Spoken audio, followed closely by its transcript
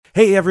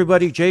Hey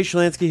everybody, Jay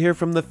Schlansky here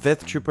from the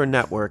Fifth Trooper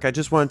Network. I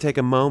just want to take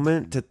a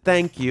moment to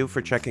thank you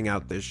for checking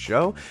out this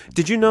show.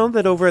 Did you know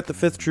that over at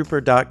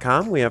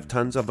thefifthtrooper.com we have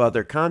tons of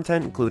other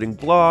content, including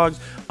blogs,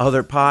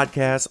 other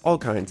podcasts, all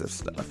kinds of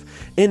stuff.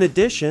 In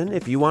addition,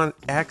 if you want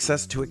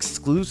access to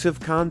exclusive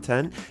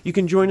content, you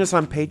can join us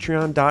on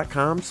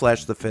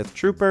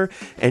patreon.com/thefifthtrooper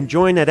and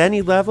join at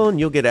any level and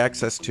you'll get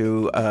access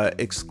to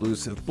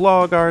exclusive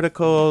blog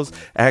articles,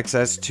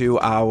 access to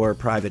our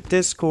private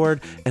Discord,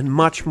 and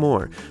much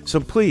more. So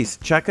please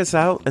check us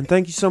out, and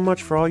thank you so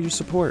much for all your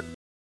support.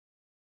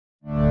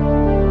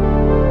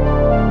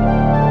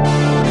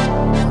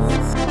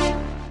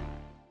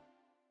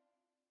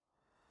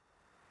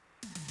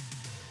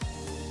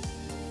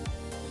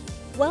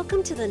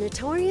 Welcome to the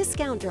Notorious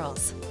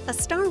Scoundrels, a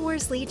Star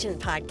Wars Legion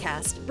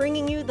podcast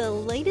bringing you the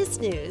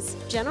latest news,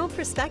 general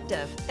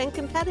perspective, and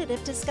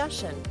competitive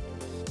discussion.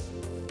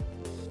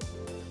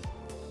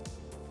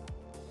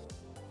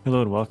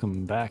 Hello and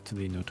welcome back to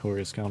the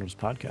Notorious Scoundrels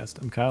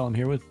podcast. I'm Kyle. I'm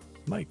here with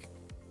Mike.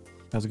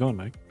 How's it going,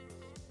 Mike?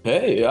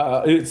 Hey,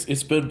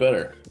 it's been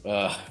better.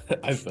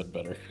 I've been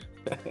better.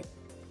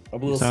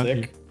 I'm a little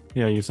sick.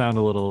 You sound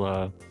a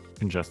little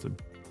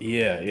congested.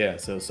 Yeah.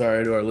 So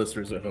sorry to our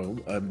listeners at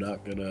home. I'm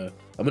gonna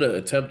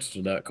attempt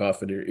to not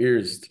cough in your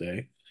ears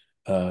today.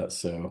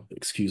 So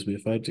excuse me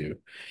if I do,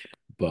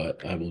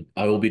 but I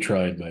will be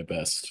trying my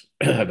best.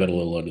 I've been a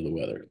little under the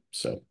weather.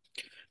 So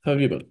how have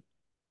you been?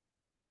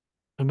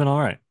 I've been all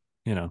right.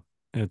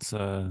 It's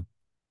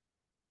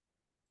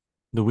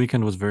the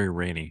weekend was very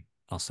rainy,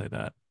 I'll say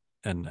that.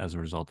 And as a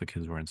result, the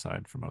kids were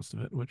inside for most of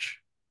it, which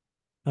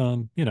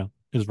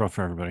is rough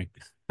for everybody.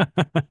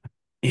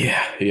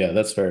 Yeah,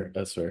 that's fair.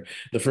 That's fair.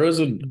 There was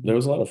a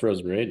lot of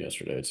frozen rain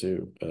yesterday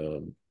too.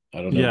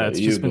 I don't know Yeah, about it's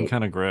you, just been but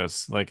kind of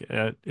gross. Like,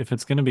 if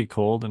it's gonna be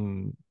cold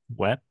and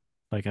wet,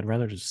 like I'd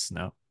rather just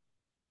snow.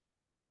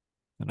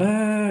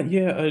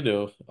 Yeah, I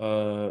know.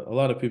 A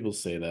lot of people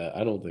say that.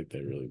 I don't think they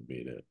really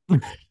mean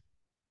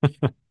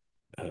it.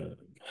 Uh,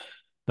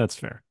 That's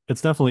fair.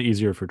 It's definitely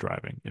easier for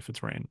driving if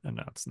it's rain and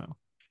not snow.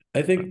 I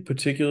But think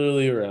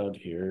particularly around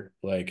here,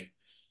 like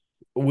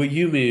what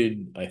you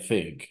mean, I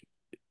think,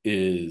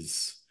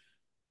 is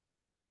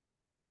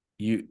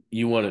you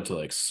want it to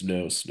like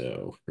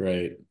snow,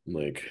 right?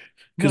 Like,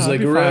 no, because I'd like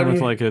be fine around with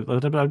here,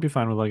 like I'd be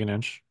fine with like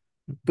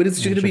but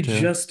it's an gonna inch or be two.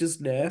 just as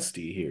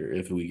nasty here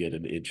if we get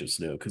an inch of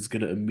snow, because it's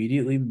gonna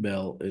immediately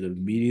melt and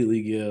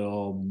immediately get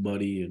all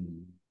muddy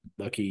and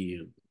mucky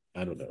and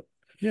I don't know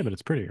Yeah, but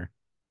it's prettier.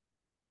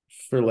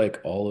 for like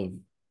all of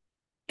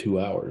 2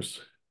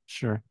 hours.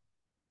 Sure.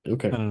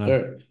 Okay. I don't All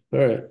know. right. All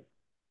right.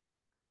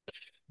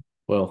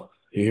 Well,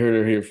 you heard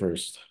it here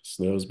first.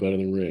 Snow's better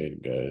than rain,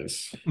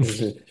 guys.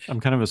 I'm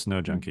kind of a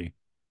snow junkie,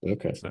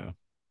 Okay. so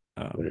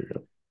There um, you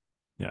go.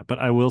 yeah. But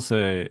I will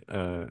say,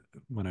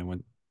 when I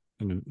went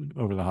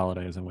over the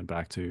holidays, I went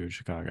back to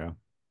Chicago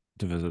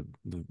to visit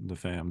the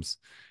fams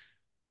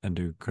and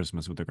do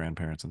Christmas with the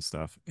grandparents and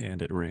stuff,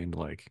 and it rained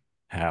like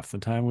half the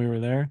time we were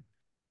there,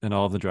 and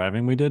all of the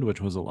driving we did,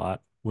 which was a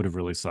lot, would have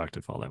really sucked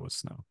if all that was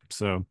snow.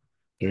 So,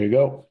 There you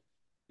go.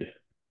 you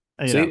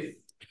know, See,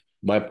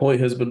 my point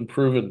has been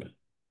proven.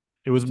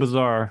 it was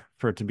bizarre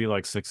for it to be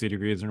like 60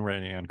 degrees and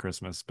rainy on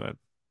Christmas, but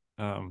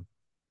um,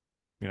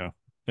 it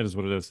is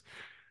what it is.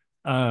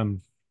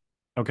 Um,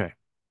 okay.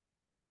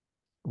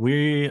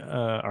 We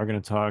are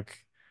going to talk.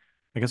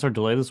 I guess our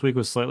delay this week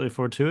was slightly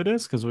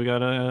fortuitous because we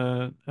got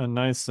a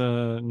nice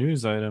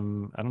news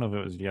item. I don't know if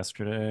it was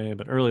yesterday,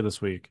 but early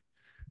this week.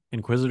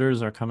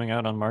 Inquisitors are coming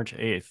out on March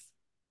 8th,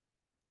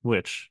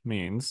 which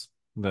means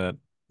that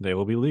they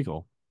will be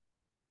legal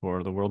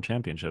for the World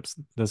Championships.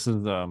 This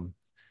is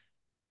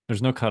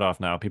there's no cutoff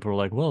now. People are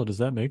like, well, does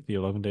that make the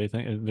 11-day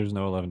thing? There's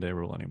no 11-day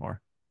rule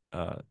anymore.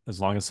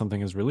 As long as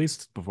something is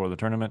released before the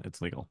tournament,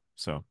 it's legal.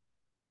 So,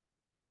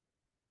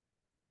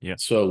 yeah.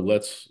 So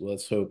let's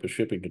hope a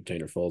shipping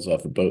container falls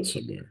off a boat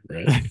somewhere,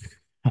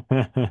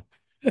 right?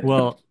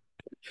 Well,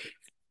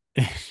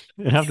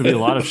 it'd have to be a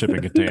lot of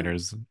shipping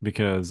containers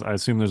because I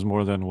assume there's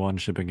more than one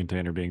shipping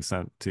container being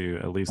sent to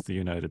at least the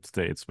United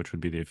States, which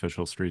would be the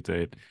official street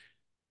date.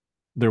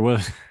 There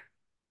was,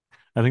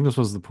 I think this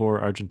was the poor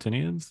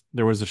Argentinians.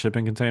 There was a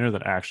shipping container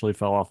that actually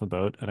fell off a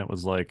boat, and it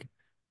was like,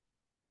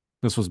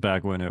 this was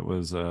back when it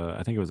was,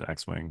 I think it was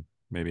X-Wing,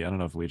 maybe. I don't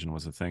know if Legion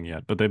was a thing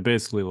yet, but they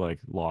basically like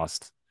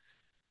lost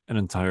an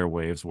entire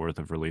wave's worth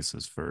of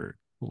releases for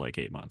like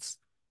 8 months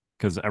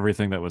because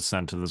everything that was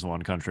sent to this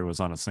one country was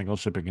on a single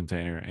shipping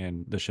container,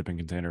 and the shipping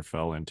container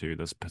fell into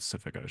this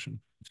Pacific Ocean.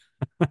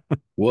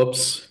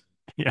 Whoops.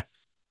 Yeah.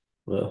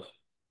 Well,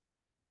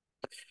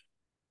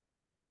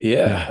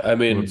 yeah. I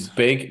Whoops.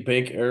 mean,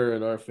 bank error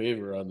in our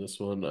favor on this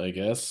one, I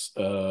guess.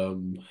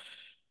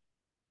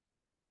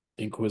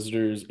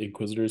 Inquisitors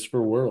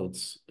for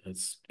Worlds.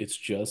 It's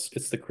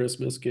the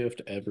Christmas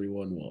gift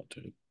everyone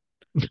wanted.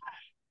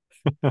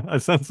 I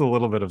sense a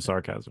little bit of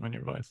sarcasm in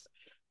your voice.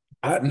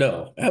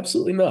 No,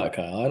 absolutely not,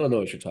 Kyle. I don't know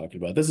what you're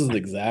talking about. This is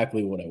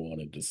exactly what I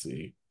wanted to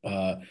see.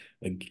 A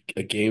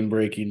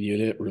game-breaking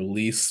unit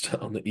released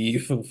on the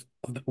eve of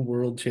the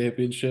World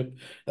Championship.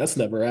 That's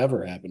never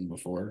ever happened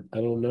before. I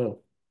don't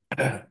know.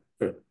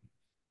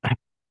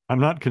 I'm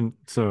not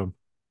so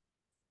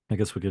I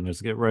guess we can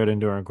just get right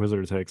into our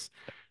Inquisitor takes.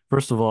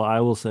 First of all, I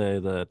will say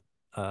that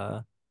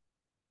uh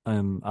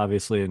I'm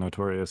obviously a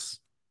notorious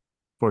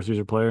Force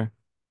user player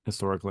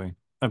historically.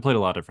 I've played a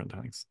lot of different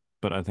tanks,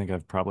 but I think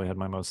I've probably had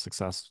my most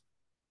success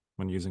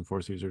when using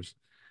Force users.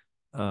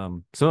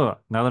 So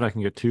now that I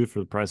can get two for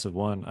the price of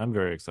one, I'm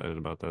very excited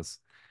about this.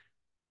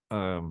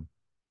 Um,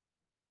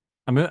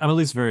 I'm at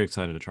least very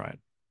excited to try it.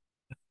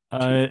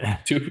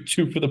 Two, I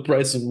two for the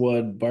price of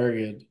one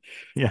bargain.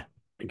 yeah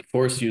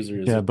Force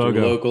users yeah at your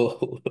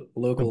BOGO,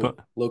 local but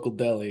local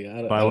deli.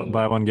 I don't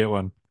buy know. one get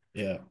one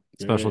Yeah,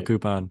 special right.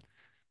 coupon.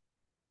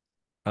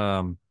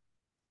 Um,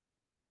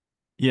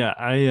 yeah,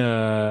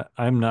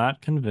 I'm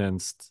not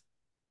convinced.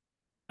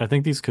 I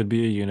think these could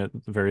be a unit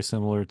very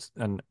similar to,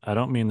 and I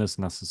don't mean this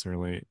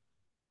necessarily.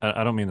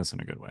 I don't mean this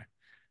in a good way.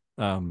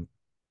 Um,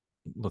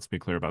 let's be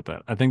clear about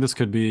that. I think this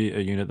could be a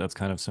unit that's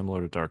kind of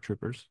similar to Dark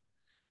Troopers,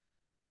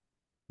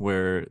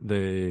 where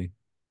they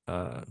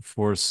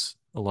force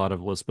a lot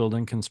of list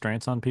building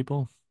constraints on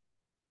people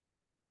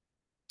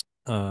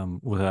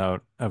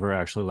without ever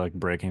actually like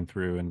breaking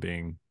through and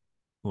being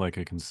like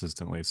a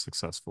consistently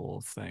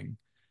successful thing.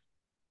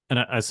 And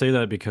I say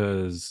that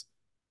because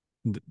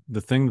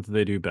the thing that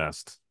they do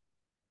best,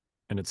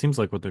 and it seems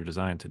like what they're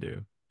designed to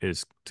do,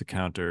 is to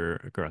counter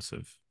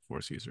aggressive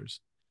force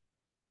users.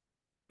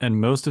 And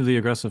most of the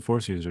aggressive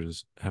force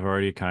users have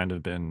already kind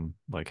of been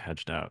like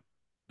hedged out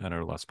and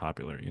are less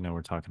popular. You know,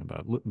 we're talking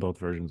about both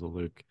versions of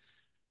Luke,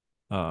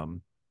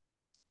 um,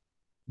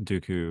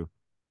 Dooku,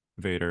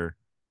 Vader,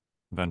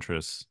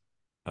 Ventress,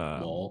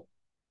 um, Mall.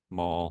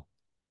 Maul.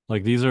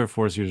 Like these are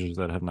force users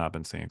that have not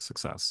been seeing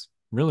success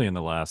really in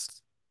the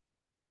last.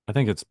 I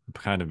think it's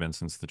kind of been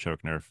since the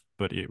choke nerf,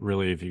 but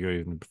really, if you go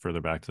even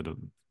further back to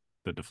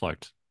the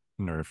deflect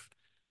nerf,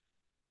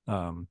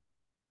 um,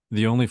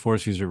 the only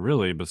force user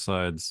really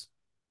besides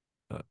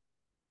uh,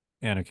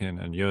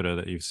 Anakin and Yoda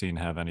that you've seen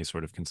have any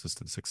sort of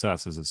consistent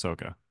success is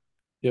Ahsoka.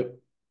 Yep.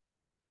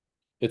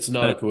 It's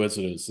not a Uh,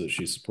 coincidence that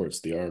she supports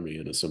the army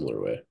in a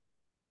similar way.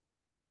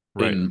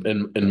 right,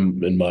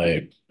 In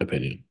my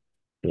opinion.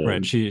 right.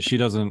 Um, She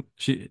doesn't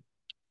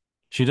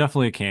she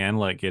definitely can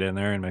like get in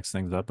there and mix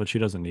things up, but she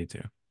doesn't need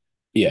to.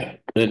 yeah.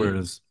 And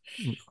Whereas,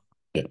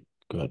 yeah,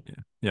 go ahead. yeah,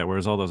 yeah.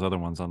 Whereas all those other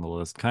ones on the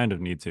list kind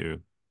of need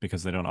to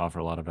because they don't offer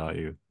a lot of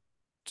value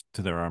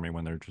to their army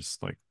when they're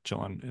just like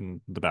chilling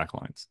in the back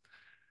lines.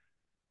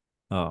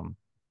 Um,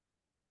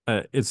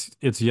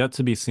 it's yet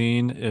to be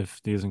seen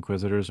if these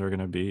Inquisitors are going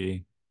to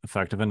be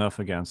effective enough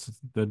against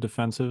the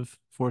defensive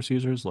force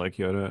users like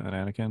Yoda and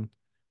Anakin.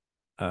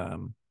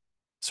 Um,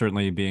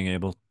 certainly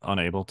being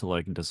unable to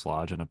like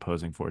dislodge an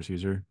opposing force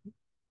user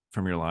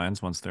from your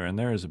lines once they're in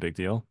there is a big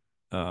deal.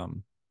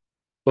 Um,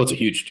 Well, it's a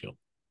huge deal.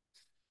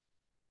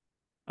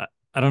 I,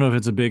 I don't know if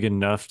it's a big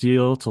enough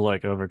deal to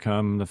like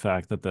overcome the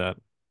fact that that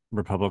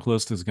Republic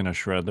list is going to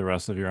shred the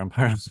rest of your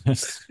Empire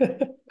list.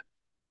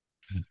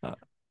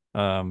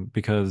 Uh,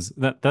 because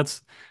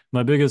that's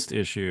my biggest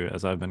issue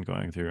as I've been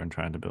going through and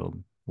trying to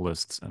build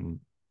lists and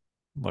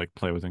like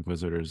play with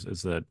Inquisitors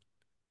is that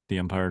the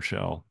Empire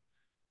shell,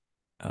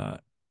 uh,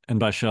 and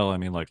by shell I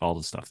mean like all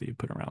the stuff that you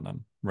put around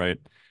them, right?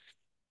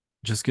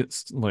 Just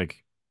gets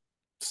like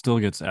still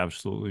gets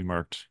absolutely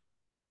marked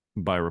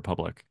by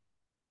Republic,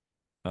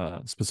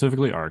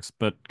 specifically arcs,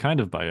 but kind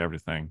of by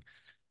everything.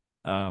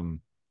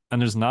 Um,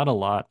 and there's not a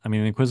lot. I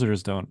mean,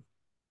 Inquisitors don't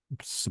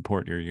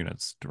support your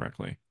units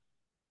directly.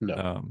 No,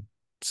 Um,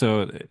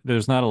 so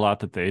there's not a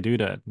lot that they do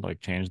to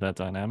like change that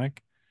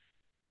dynamic.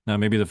 Now,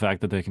 maybe the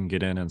fact that they can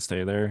get in and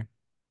stay there,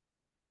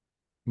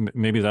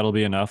 maybe that'll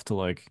be enough to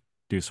like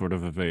do sort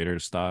of a Vader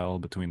style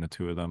between the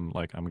two of them.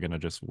 Like I'm gonna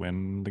just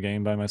win the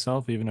game by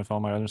myself, even if all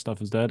my other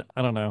stuff is dead.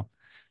 I don't know.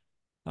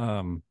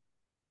 Um,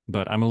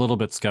 but I'm a little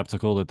bit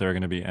skeptical that they're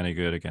going to be any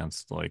good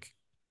against like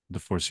the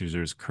Force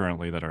users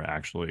currently that are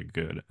actually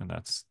good, and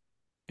that's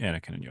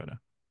Anakin and Yoda.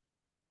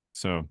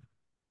 So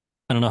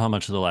I don't know how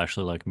much they'll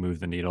actually like move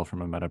the needle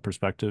from a meta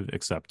perspective,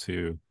 except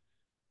to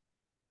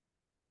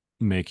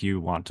make you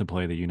want to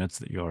play the units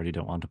that you already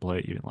don't want to play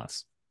even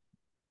less.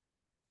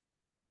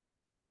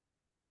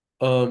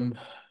 um,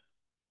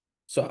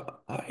 so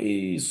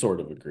I sort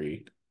of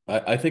agree.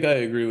 I think I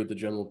agree with the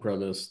general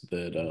premise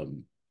that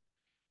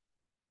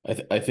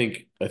I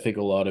think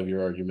a lot of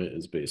your argument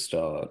is based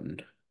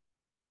on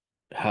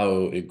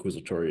how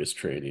Inquisitorious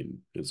training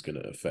is going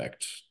to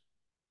affect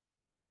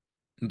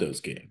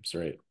those games,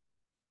 right?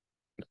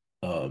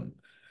 Um,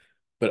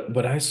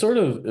 but I sort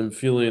of am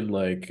feeling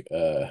like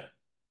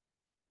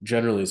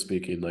generally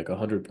speaking, like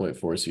 100 point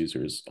force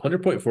users,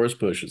 100 point force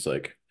push is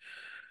like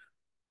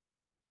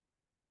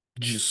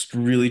just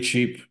really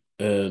cheap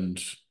and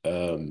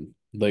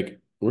like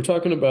we're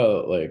talking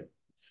about like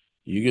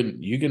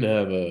you can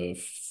have a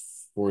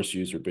force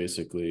user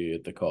basically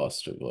at the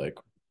cost of like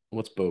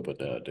what's Boba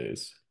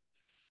nowadays?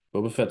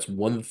 Boba Fett's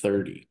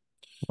 130.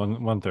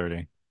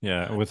 130.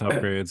 Yeah, with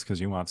upgrades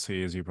because you want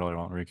C's, you probably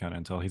won't recount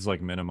until he's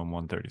like minimum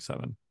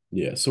 137.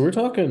 Yeah, so we're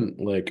talking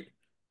like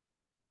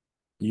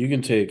you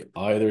can take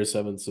either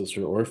seventh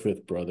sister or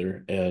fifth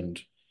brother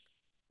and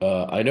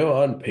I know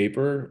on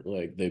paper,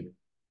 like they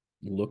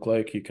look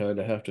like you kind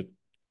of have to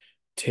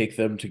take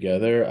them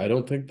together. I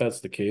don't think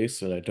that's the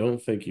case, and I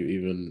don't think you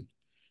even.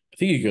 I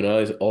think you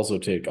can also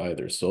take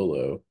either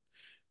solo.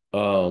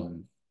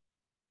 Um,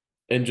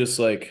 and just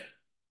like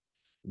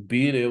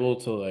being able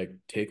to like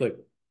take like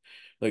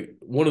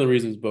one of the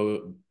reasons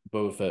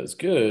Boba Fett is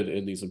good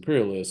in these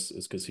Imperialists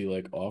is because he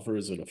like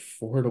offers an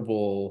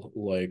affordable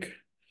like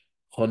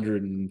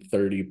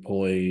 130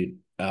 point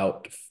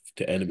out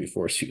to enemy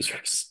force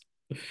users.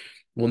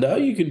 Well, now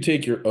you can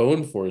take your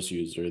own force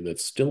user that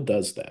still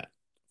does that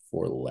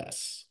for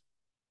less.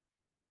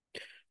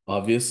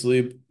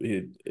 Obviously,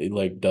 it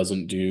like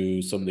doesn't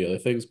do some of the other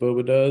things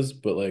Boba does,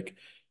 but like,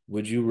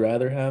 would you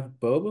rather have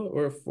Boba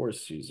or a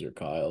force user,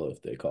 Kyle,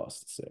 if they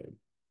cost the same?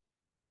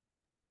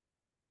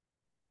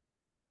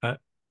 I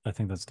I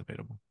think that's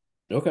debatable.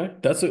 Okay,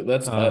 that's why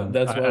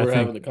I we're think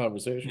having the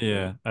conversation, right?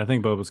 yeah, I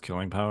think Boba's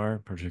killing power,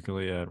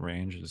 particularly at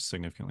range, is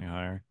significantly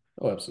higher.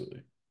 Oh,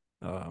 absolutely.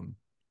 Um,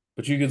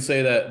 But you could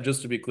say that,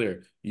 just to be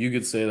clear, you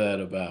could say that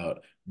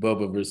about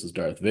Boba versus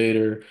Darth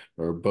Vader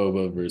or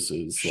Boba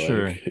versus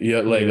sure. like yeah,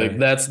 like Yeah.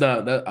 that's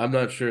not that I'm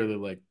not sure that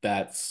like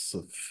that's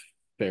a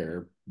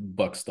fair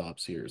buck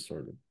stops here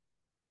sort of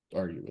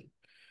argument.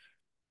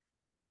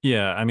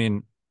 Yeah, I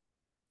mean,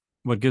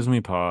 what gives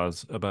me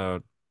pause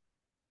about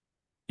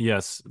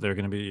yes, they're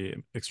going to be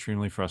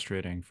extremely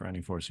frustrating for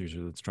any force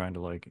user that's trying to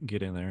like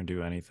get in there and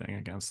do anything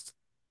against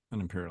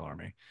an Imperial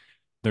army.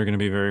 They're going to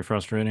be very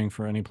frustrating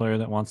for any player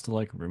that wants to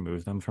like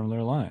remove them from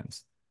their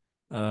lines.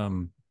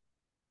 Um,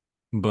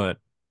 but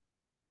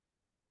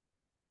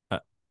I,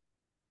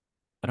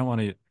 I don't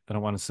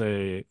want to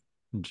say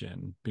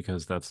Jin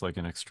because that's like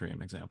an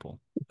extreme example.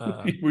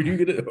 Uh, Were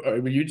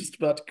you just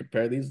about to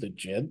compare these to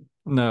Jin?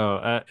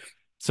 no,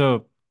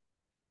 so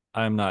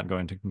I'm not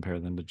going to compare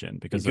them to Jin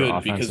because their Good,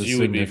 offense because is you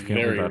would be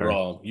significantly very better.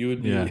 wrong. You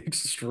would be Yeah.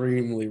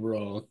 extremely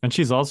wrong. And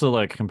she's also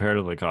like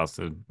comparatively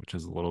costed, which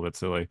is a little bit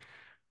silly.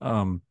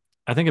 Um,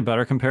 I think a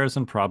better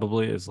comparison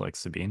probably is like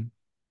Sabine,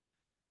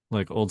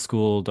 like old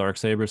school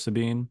Darksaber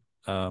Sabine.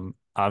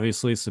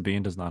 Obviously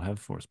Sabine does not have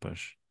force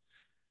push.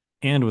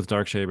 And with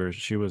Darksaber,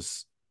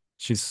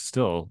 she's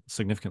still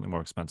significantly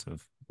more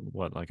expensive.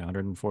 What, like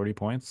 140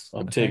 points,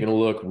 I'm I taking a think?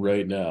 look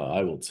right now.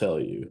 I will tell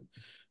you.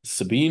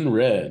 Sabine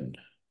Wren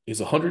is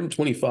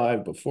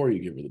 125 before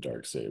you give her the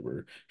dark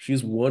saber.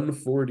 She's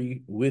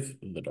 140 with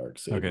the dark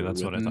Okay, saber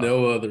that's with what I thought.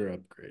 no other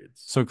upgrades.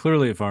 So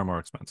clearly far more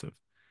expensive.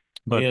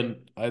 But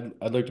And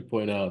I'd like to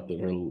point out that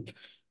her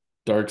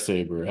dark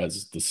saber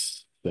has the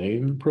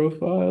same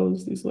profile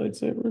as these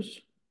lightsabers.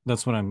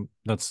 that's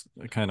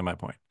kind of my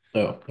point.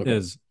 Oh, okay.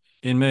 Is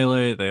in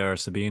melee, they are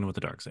Sabine with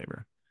the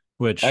Darksaber,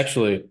 which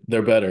Actually,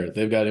 they're better.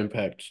 They've got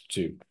impact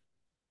two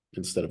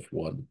instead of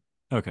one.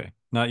 okay,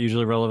 not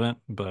usually relevant,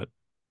 but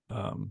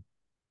um,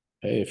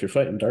 Hey, if you're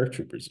fighting dark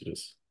troopers, it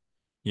is.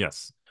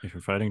 yes, if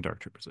you're fighting Dark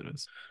Troopers, it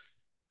is.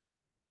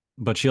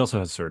 But she also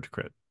has Surge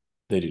Crit,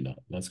 They do not.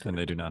 That's and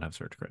they correct. do not have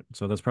Surge Crit,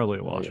 so that's probably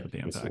a wash Yeah, with the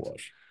it's a impact.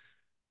 wash.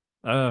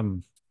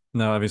 Um,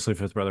 Now obviously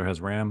Fifth Brother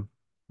has Ram,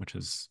 which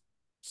is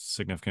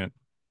significant.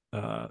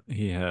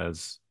 He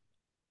has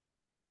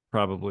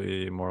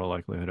probably more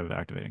likelihood of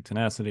activating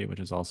Tenacity, which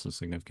is also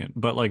significant.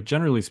 But like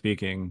generally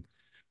speaking,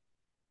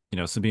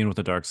 Sabine with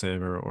the dark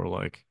saber or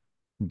like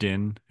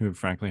Din, who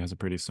frankly has a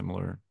pretty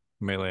similar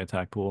melee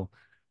attack pool.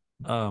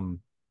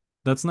 Um,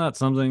 that's not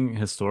something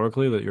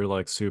historically that you're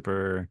like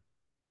super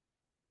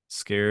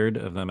scared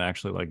of them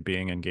actually like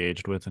being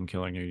engaged with and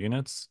killing your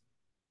units.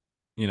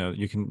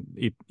 You can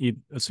eat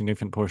a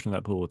significant portion of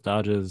that pool with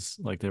dodges.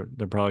 Like they're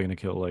probably going to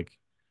kill like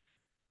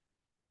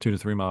 2 to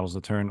 3 models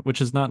a turn,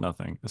 which is not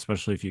nothing,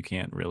 especially if you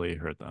can't really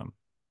hurt them,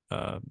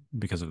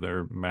 because of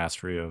their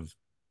mastery of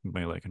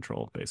melee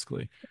control,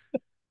 basically.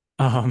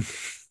 Um,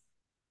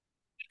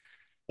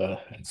 Uh,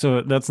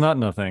 So that's not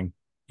nothing.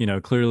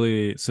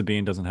 Clearly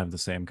Sabine doesn't have the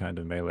same kind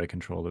of melee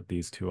control that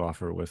these two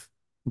offer with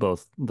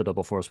both the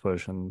double force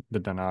push and the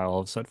denial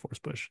of set force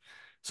push.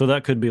 So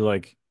that could be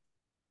like,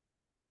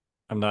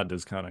 I'm not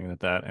discounting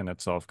that in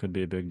itself could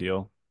be a big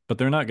deal, but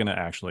they're not going to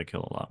actually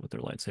kill a lot with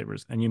their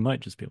lightsabers, and you might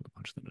just be able to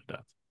punch them to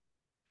death.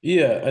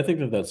 yeah, I think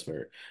that that's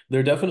fair.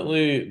 They're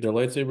definitely their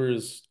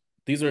lightsabers.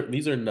 These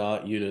are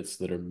not units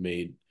that are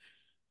made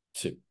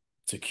to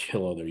to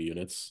kill other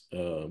units.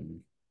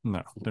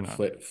 No, they're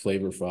not.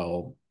 Flavor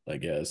foul, I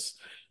guess.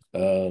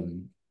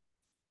 Um,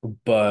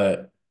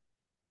 but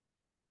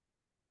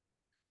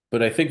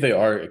I think they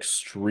are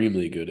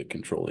extremely good at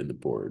controlling the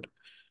board.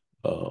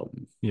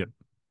 Um, Yep.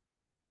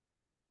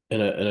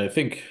 and I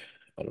think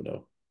I don't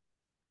know.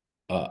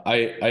 I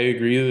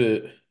agree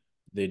that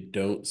they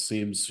don't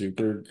seem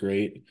super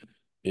great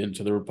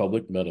into the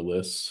Republic meta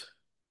lists,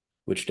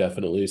 which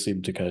definitely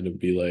seem to kind of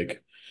be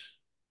like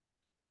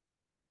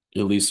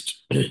at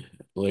least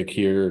like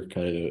here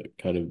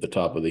kind of the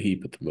top of the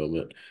heap at the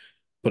moment.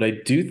 But I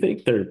do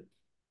think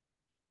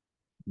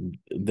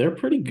they're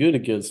pretty good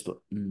against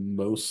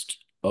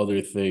most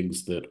other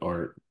things that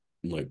aren't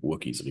like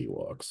Wookiees and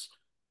Ewoks.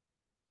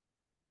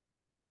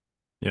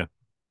 Yeah.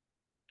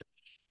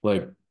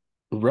 Like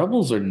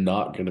Rebels are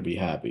not going to be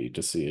happy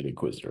to see an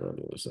Inquisitor on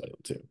the other side of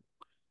the table.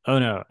 Oh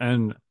no,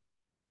 and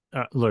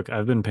look,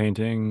 I've been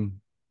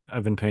painting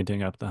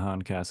up the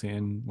Han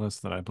Cassian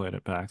list that I played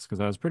at PAX because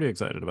I was pretty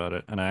excited about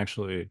it, and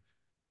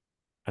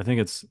I think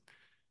it's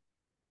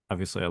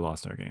obviously I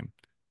lost our game,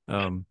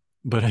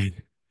 but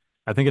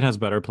I think it has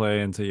better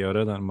play into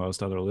Yoda than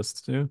most other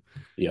lists do,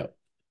 Yeah,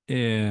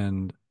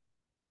 and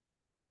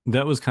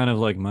that was kind of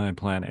like my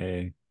plan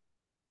A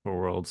for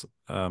Worlds.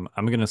 I'm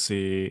gonna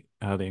see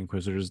how the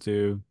Inquisitors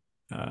do,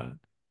 uh,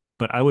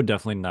 but I would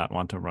definitely not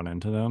want to run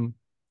into them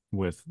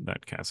with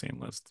that Cassian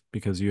list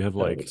because you have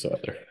I don't think like, so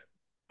either.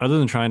 other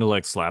than trying to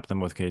like slap them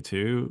with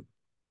K2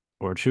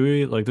 or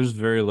Chewie, like there's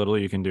very little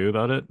you can do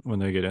about it when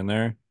they get in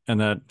there. And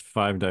that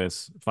five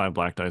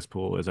black dice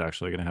pool is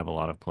actually going to have a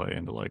lot of play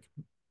into like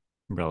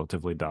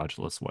relatively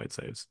dodgeless white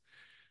saves.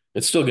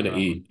 It's still going to Um,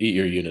 eat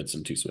your units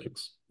in two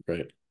swings,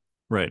 right?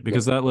 right,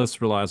 because Like, that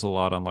list relies a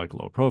lot on like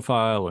low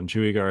profile and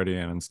Chewie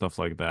Guardian and stuff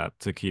like that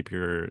to keep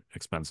your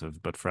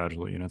expensive but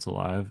fragile units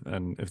alive.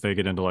 And if they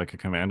get into like a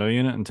commando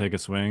unit and take a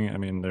swing, I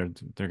mean they're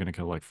going to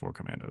kill like four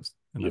commandos,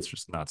 and yep. that's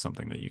just not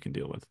something that you can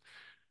deal with.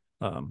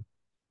 Um,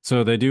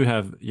 so they do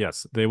have,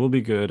 yes, they will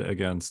be good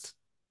against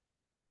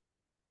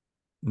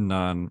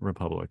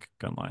non-Republic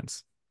gun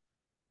lines.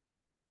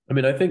 I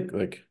mean, I think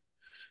like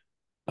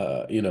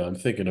I'm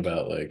thinking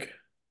about like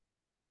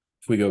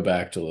if we go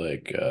back to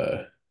like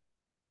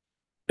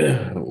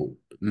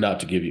not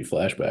to give you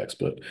flashbacks,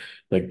 but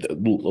like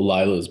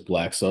Lila's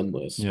Black Sun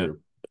list Yeah, where,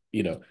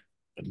 you know,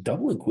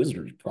 Double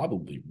Inquisitors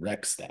probably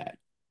wrecks that,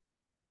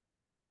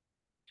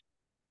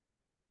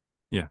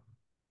 yeah.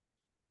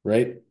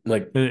 right?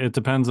 Like, It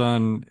depends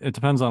on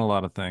a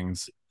lot of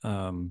things.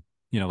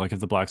 Like if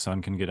the Black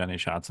Sun can get any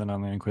shots in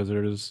on the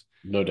Inquisitors,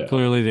 no doubt.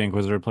 clearly the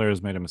Inquisitor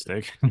players made a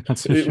mistake in that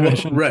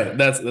Well, situation. right.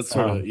 That's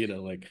sort of,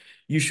 Um, like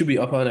you should be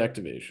up on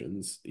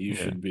activations. You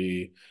yeah, should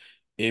be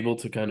able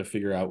to kind of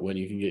figure out when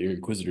you can get your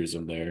Inquisitors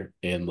in there.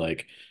 And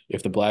like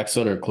if the Black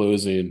Sun are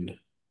closing,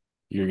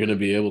 you're going to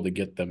be able to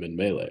get them in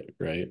melee,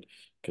 right?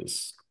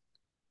 Because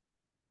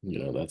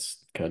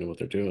that's kind of what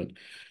they're doing.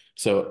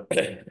 So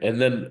and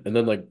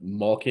then like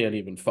Maul can't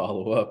even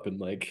follow up and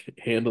like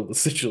handle the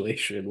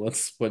situation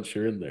once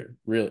you're in there.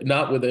 Really,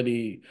 not with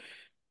any,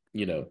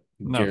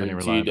 not with any guaranteed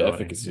reliability.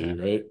 efficacy, Yeah,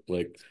 right?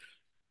 Like,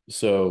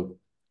 so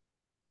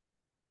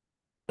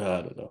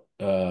I don't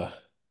know.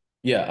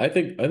 Yeah, I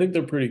think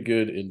they're pretty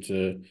good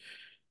into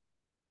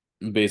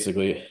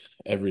basically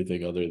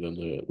everything other than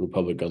the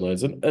Republic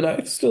gunlines. And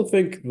I still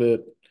think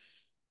that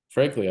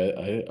frankly,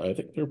 I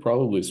think they're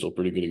probably still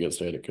pretty good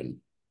against Anakin.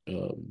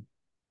 Um,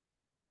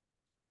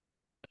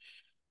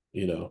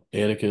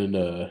 Anakin,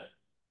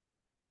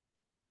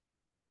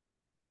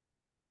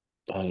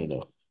 I don't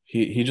know.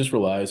 He just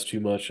relies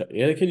too much.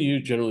 Anakin you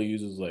generally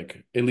uses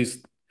like at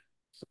least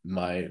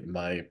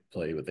my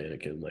play with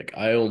Anakin. Like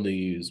I only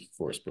use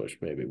Force Push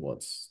maybe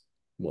once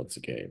a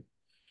game.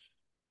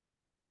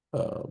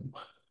 Um,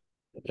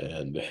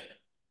 and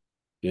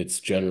it's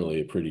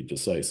generally pretty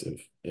decisive.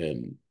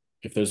 And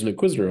if there's an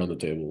Inquisitor on the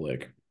table,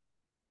 like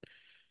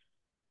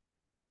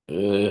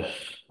I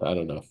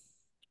don't know.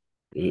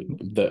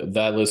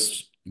 That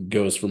list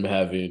goes from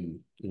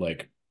having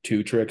like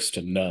two tricks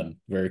to none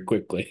very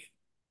quickly.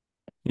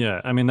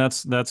 yeah. I mean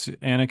that's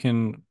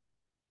Anakin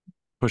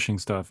pushing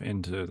stuff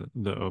into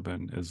the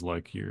open is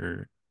like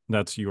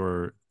that's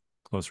your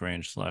close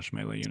range slash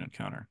melee unit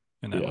counter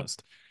in that Yeah.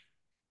 list.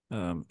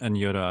 And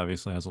Yoda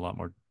obviously has a lot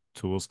more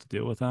tools to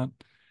deal with that,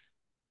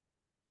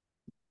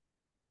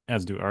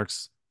 as do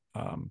arcs.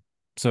 Um,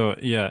 so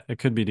yeah, it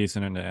could be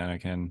decent into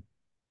Anakin.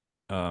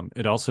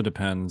 It also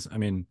depends. I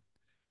mean,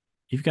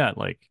 you've got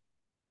like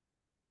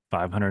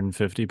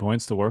 550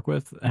 points to work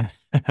with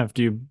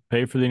after you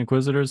pay for the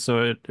Inquisitors,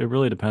 so it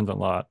really depends a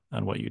lot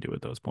on what you do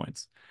with those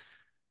points.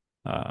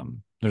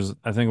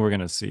 I think we're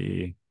gonna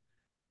see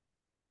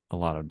a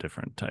lot of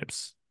different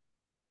types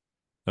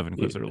of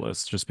Inquisitor Yeah.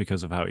 lists just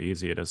because of how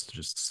easy it is to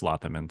just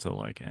slot them into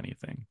like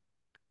anything.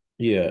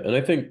 Yeah. And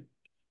I think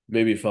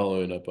maybe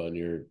following up on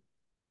your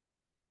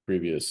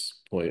previous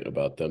point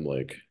about them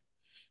like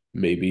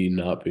maybe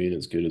not being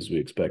as good as we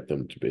expect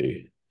them to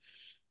be.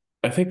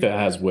 I think that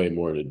has way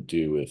more to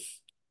do with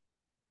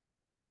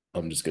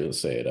I'm just gonna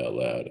say it out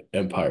loud,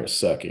 Empire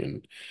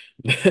sucking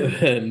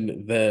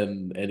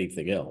than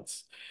anything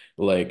else.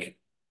 Like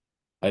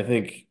I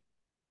think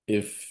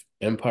if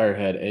Empire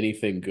had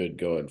anything good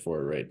going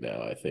for it right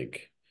now, I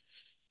think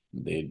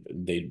they'd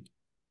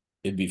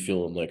it'd be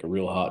feeling like a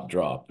real hot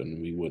drop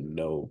and we wouldn't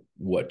know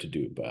what to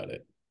do about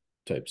it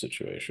type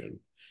situation.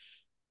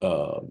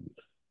 Um,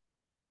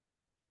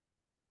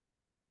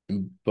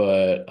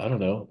 but I don't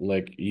know,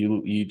 like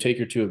you take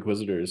your two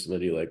Inquisitors and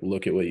then you like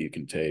look at what you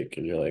can take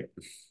and you're like,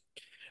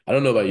 I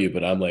don't know about you,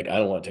 but I'm like, I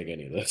don't want to take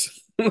any of this.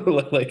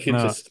 Like it No,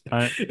 just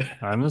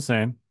I'm the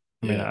same.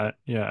 I mean,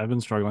 yeah, I've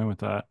been struggling with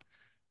that.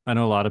 I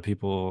know a lot of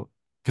people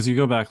because you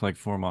go back like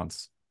 4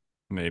 months,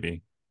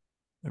 maybe,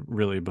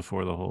 really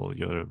before the whole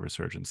Yoda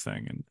resurgence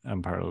thing, and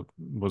Empire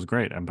was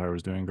great. Empire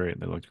was doing great.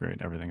 They looked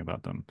great. Everything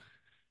about them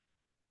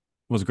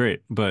was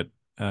great. But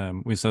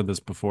We said this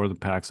before the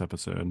PAX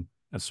episode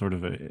as sort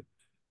of a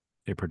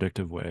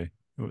predictive way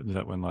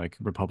that when like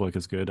Republic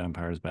is good,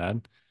 Empire is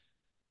bad.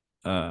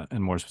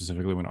 And more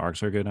specifically, when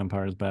arcs are good,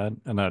 Empire is bad.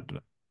 And that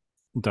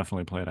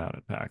definitely played out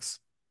at PAX.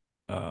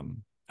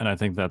 And I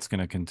think that's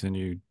going to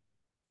continue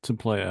to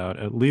play out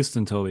at least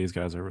until these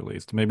guys are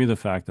released. Maybe the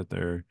fact that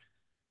they're,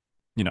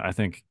 I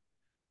think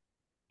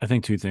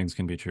two things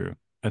can be true.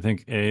 I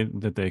think A,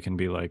 that they can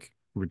be like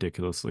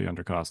ridiculously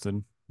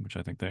undercosted, which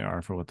I think they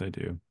are for what they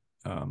do,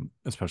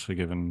 especially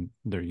given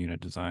their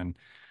unit design.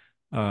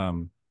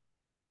 Um,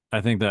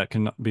 I think that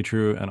can be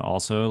true, and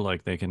also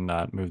like they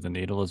cannot move the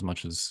needle as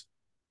much as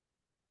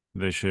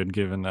they should,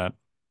 given that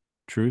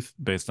truth,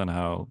 based on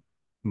how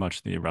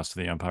much the rest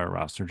of the Empire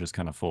roster just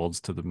kind of folds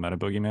to the meta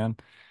boogeyman.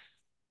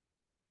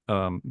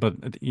 But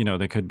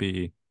they could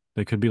be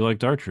like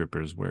Dark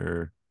Troopers,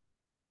 where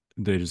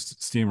they just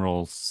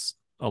steamrolls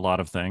a lot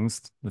of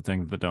things, the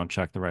things that don't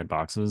check the right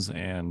boxes,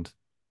 and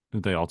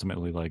they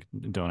ultimately like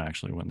don't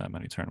actually win that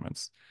many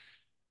tournaments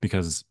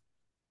because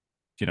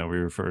we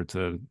refer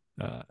to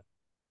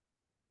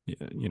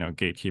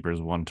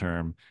gatekeepers one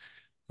term,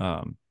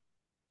 um,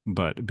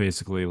 but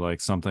basically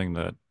like something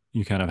that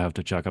you kind of have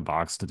to check a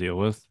box to deal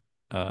with.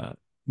 Uh,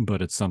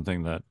 but it's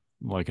something that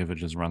like if it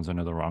just runs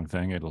into the wrong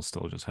thing, it'll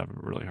still just have a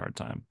really hard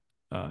time.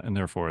 And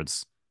therefore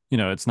it's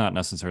not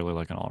necessarily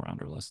like an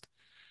all-rounder list.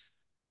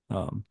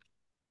 Um,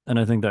 and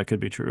I think that could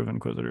be true of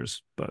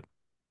Inquisitors, but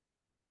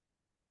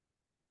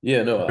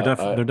Yeah, no,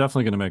 they're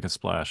definitely going to make a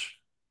splash.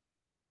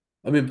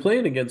 I mean,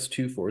 playing against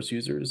two Force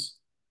users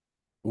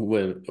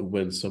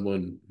when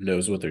someone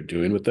knows what they're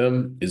doing with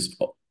them is,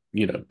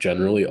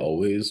 generally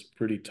always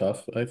pretty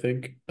tough, I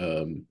think.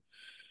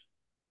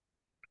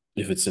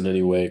 If it's in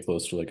any way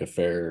close to like a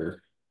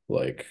fair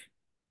like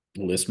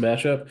list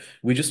matchup,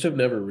 we just have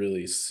never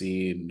really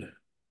seen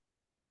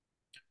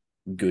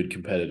good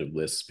competitive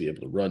lists be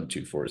able to run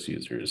two Force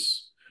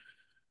users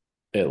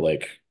and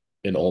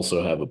and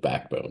also have a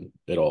backbone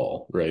at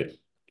all, right?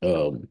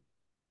 Um,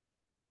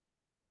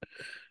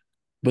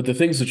 but the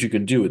things that you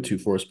can do with two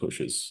Force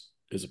pushes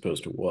as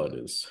opposed to one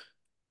is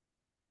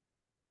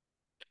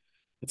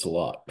it's a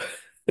lot.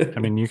 I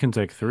mean, you can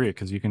take three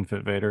because you can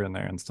fit Vader in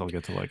there and still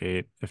get to like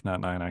eight, if not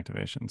nine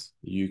activations.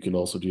 You can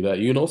also do that.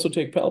 You can also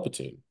take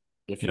Palpatine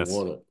if you Yes,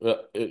 want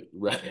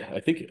to. I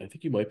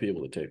think you might be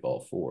able to take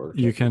all four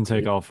you can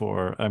take technically. all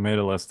four. I made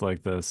a list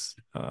like this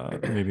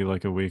maybe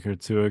like a week or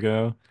two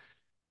ago.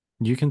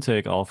 You can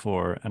take all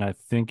four, and I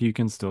think you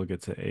can still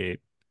get to eight.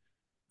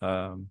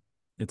 Um,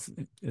 it's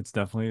it's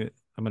definitely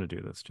I'm gonna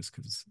do this just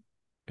because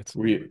it's a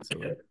little We, bit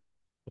silly.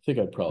 I think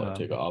I'd probably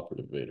take Um, an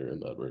Operative Vader in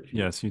that version.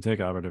 yes, you take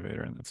Albert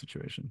Vader in that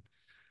situation.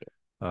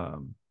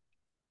 Um,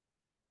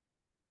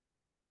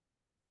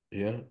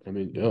 Yeah, I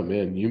mean, oh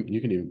man,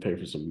 you can even pay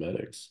for some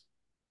medics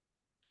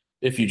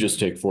if you just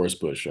take Force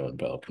Push on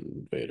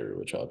Palpatine Vader,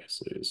 which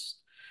obviously is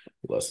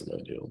less than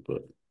ideal.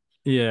 But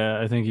yeah,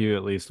 I think you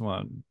at least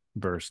want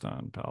burst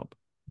on Palp,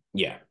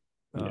 yeah,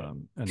 yeah.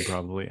 and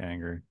probably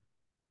anger.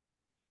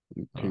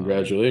 Um,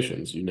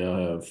 Congratulations, you now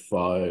have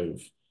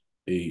 5,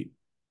 8,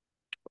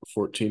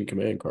 14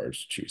 command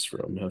cards to choose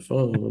from. Have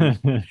fun.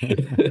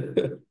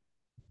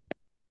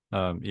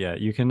 yeah,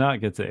 you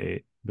cannot get to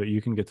eight, but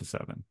you can get to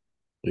seven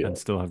Yeah. and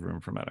still have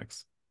room for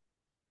medics.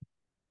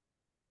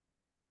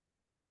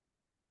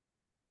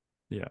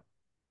 Yeah.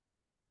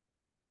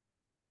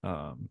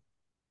 Um,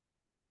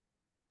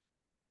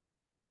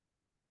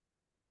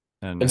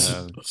 and And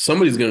have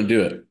somebody's going to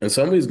do it, and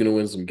somebody's going to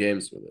win some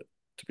games with it,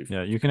 to be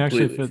Yeah, you can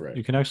actually completely fit frank.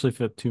 you can actually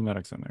fit two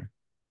medics in there.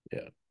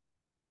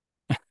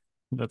 Yeah.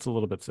 That's a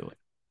little bit silly.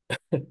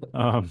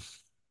 Um,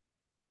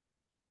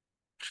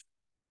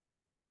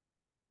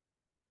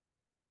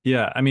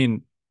 yeah, I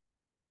mean,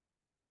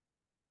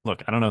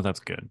 look, I don't know if that's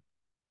good,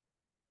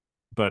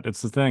 but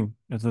it's the thing.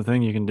 It's the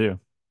thing you can do.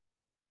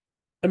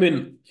 I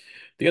mean,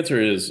 the answer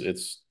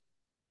is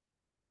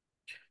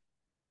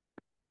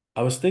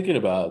I was thinking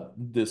about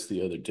this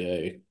the other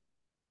day.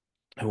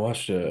 I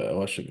watched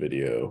a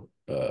video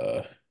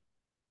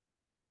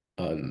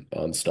on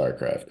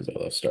StarCraft because I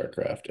love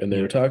StarCraft, and they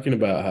were Yep. talking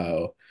about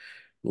how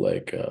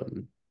like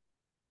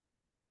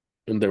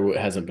and there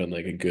hasn't been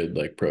like a good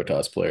like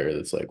Protoss player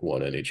that's like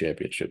won any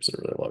championships in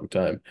a really long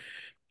time.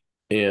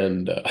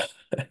 And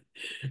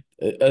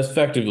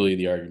effectively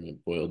the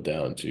argument boiled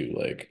down to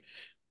like,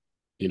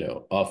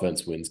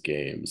 offense wins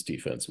games,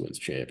 defense wins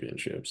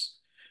championships.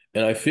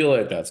 And I feel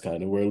like that's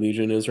kind of where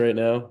Legion is right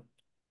now.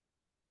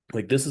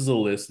 Like this is a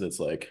list that's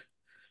like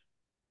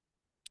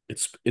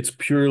it's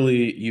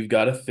purely you've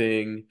got a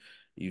thing,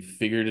 you've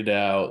figured it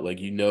out, like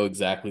you know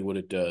exactly what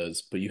it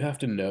does, but you have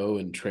to know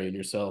and train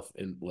yourself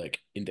in like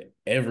into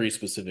every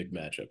specific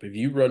matchup. If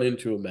you run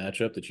into a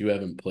matchup that you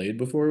haven't played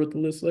before with a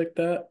list like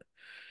that,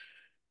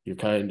 you're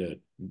kind of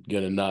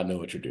gonna not know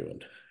what you're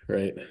doing,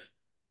 right?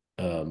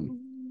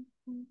 Um,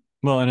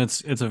 Well, and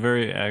it's a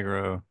very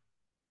aggro,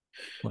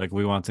 like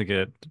we want to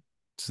get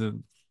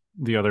to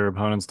the other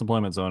opponent's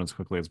deployment zone as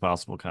quickly as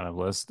possible kind of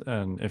list.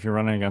 And if you're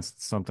running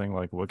against something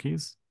like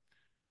Wookiees,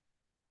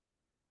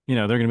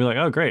 they're gonna be like,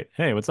 oh great,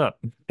 hey, what's up?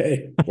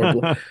 Hey,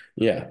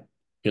 yeah,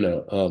 you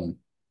know,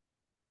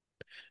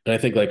 and I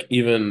think like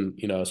even,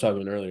 I was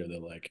talking earlier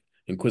that like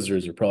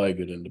Inquisitors are probably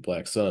good into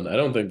Black Sun. I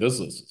don't think this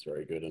list is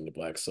very good into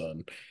Black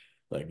Sun.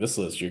 Like this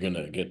list, you're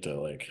gonna get to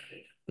like,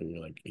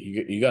 you're like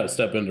you got to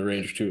step into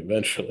range two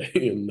eventually,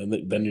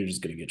 and then you're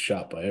just gonna get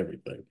shot by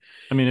everything.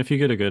 I mean, if you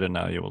get a good and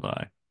now you will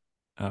die.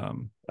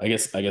 I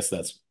guess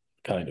that's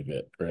kind of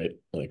it, right?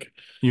 Like,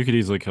 You could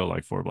easily kill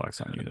like 4 Black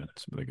Sun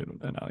units with a good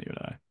and now you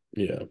die,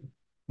 yeah,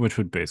 which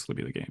would basically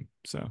be the game.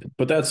 So,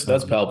 but that's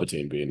um,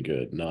 Palpatine being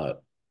good,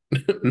 not no,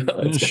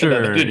 it's got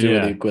nothing sure, to do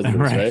with the yeah, Inquisitors,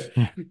 right,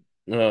 right?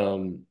 yeah,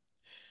 Um,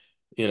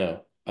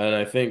 and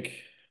I think,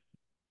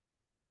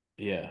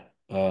 yeah,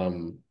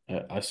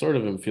 I sort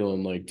of am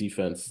feeling like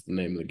defense the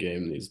name of the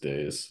game these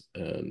days,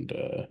 and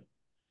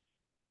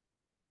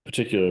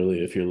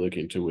particularly if you're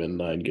looking to win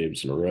 9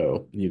 games in a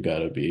row, you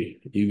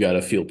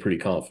gotta feel pretty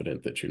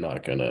confident that you're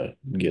not gonna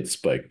get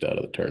spiked out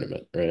of the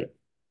tournament, right?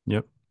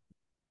 yep.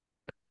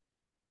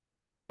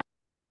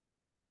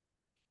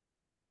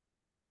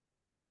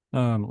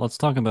 Let's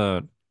talk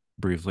about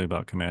briefly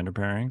about commander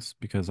pairings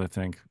because I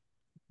think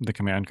the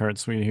command card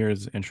suite here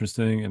is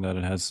interesting in that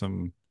it has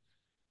some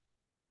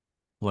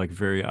like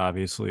very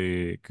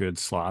obviously good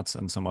slots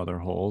and some other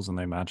holes, and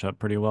they match up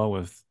pretty well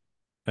with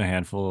a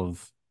handful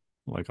of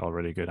like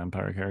already good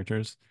Empire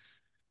characters.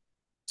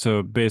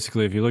 So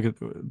basically, if you look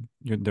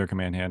at their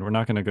command hand, we're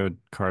not going to go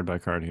card by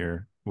card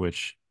here,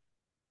 which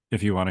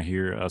if you want to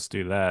hear us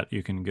do that,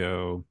 you can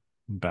go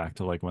back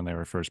to like when they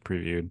were first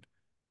previewed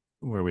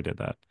where we did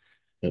that.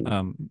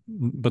 And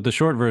But the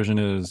short version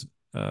is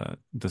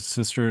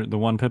the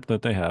one pip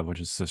that they have,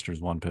 which is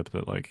sister's one pip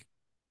that like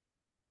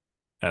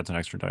adds an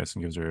extra dice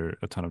and gives her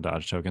a ton of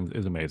dodge tokens,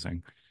 is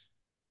amazing.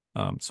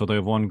 So they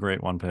have one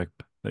great one pick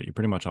that you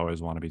pretty much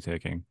always want to be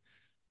taking.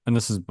 And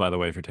this is, by the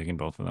way, if you're taking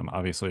both of them.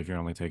 Obviously, if you're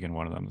only taking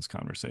one of them, this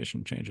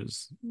conversation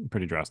changes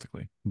pretty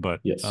drastically. But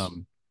yes,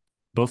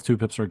 both two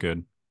pips are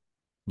good.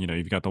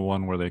 You've got the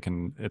one where they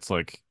can, it's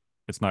like,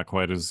 it's not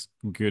quite as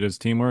good as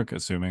teamwork,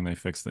 assuming they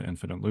fix the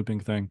infinite looping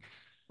thing,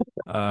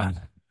 uh,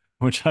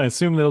 which I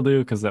assume they'll do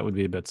because that would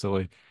be a bit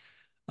silly.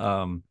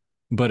 Um,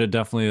 but it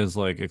definitely is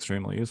like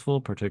extremely useful,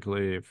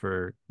 particularly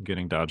for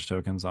getting dodge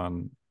tokens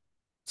on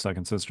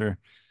second sister.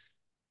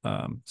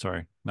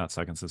 Sorry, not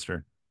second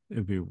sister. It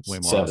would be way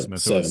more awesome if it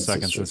was seven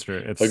second sister. sister.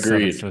 It's seventh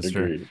Agreed,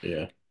 sister. agreed.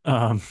 Yeah.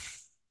 Um,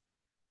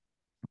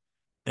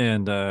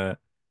 and uh,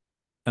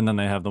 and then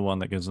they have the one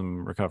that gives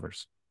them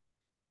recovers,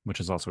 which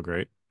is also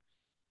great.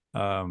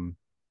 Um,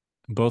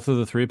 both of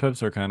the three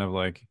pips are kind of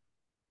like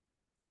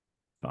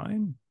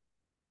fine.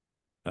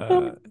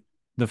 Uh,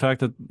 the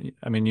fact that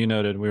I mean, you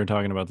noted we were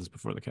talking about this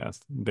before the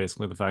cast.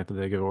 Basically, the fact that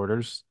they give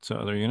orders to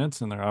other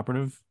units and their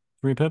operative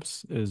three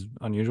pips is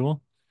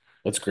unusual.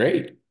 That's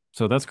great.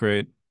 So that's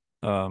great.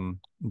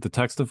 The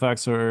text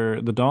effects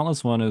are the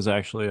Dauntless one is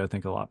actually, I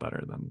think, a lot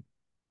better than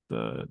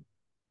the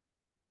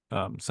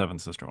Seven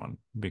Sister one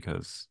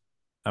because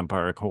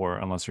Empire Core,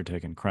 unless you're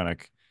taking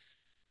Krennic,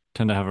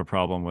 tend to have a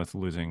problem with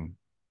losing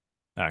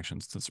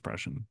actions to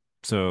suppression.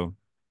 So,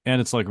 and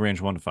it's like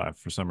range 1 to 5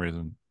 for some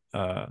reason.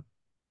 And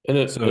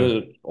So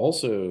it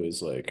also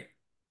is like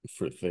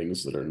for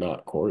things that are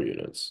not core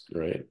units,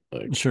 right?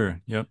 Like, sure,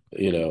 yep,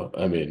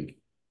 I mean,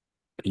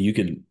 you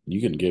can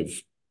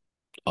give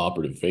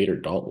operative Vader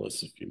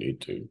Dauntless if you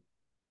need to.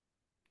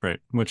 right.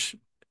 Which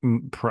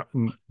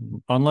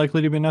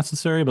unlikely to be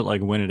necessary, but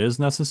like when it is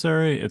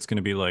necessary, it's going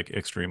to be like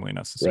extremely Right.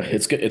 necessary.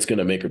 It's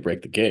gonna make or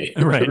break the game.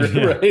 Right.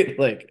 Yeah. Right.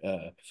 Like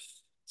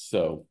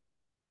so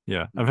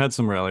Yeah, I've had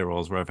some rally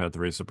rolls where I've had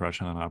 3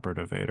 suppression on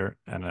operative Vader,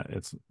 and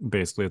it's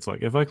basically it's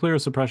like if I clear a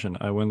suppression,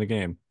 I win the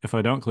game. If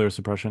I don't clear a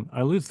suppression,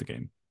 I lose the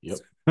game. yep.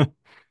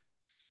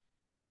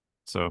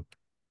 So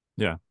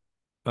yeah.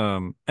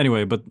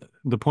 Anyway, but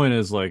the point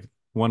is like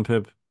one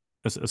pip,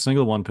 a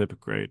single one pip,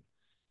 great.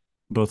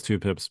 Both two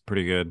pips,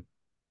 pretty good.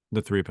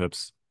 The three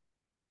pips,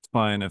 it's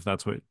fine if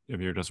that's what if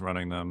you're just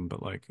running them,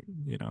 but like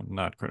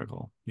not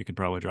critical. You could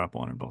probably drop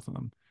one in both of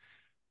them.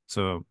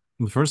 So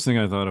the first thing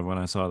I thought of when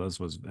I saw this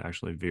was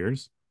actually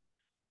Veers.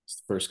 It's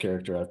the first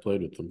character I've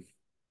played with them.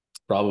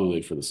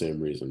 Probably for the same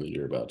reason that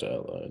you're about to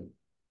outline.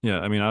 Yeah,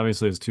 I mean,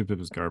 obviously his two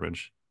pip is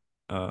garbage.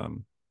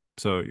 Um,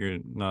 so you're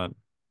not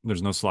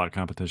there's no slot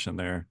competition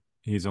there.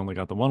 He's only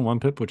got the one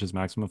pip, which is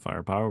maximum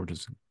firepower, which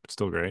is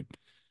still great.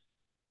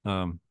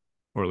 Um,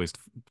 or at least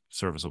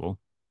serviceable.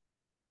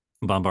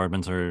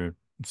 Bombardments are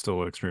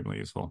still extremely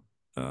useful.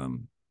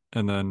 Um,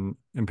 and then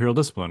Imperial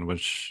Discipline,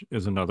 which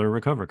is another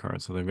recover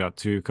card. So they've got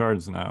 2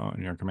 cards now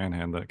in your command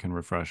hand that can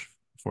refresh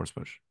Force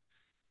Push,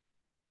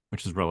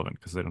 which is relevant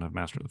because they don't have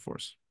Master of the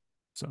Force.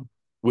 So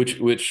Which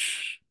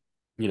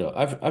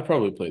I've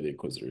probably played the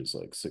Inquisitors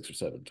like 6 or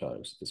 7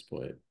 times at this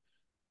point.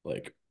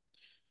 Like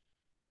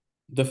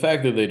the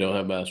fact that they don't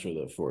have Master of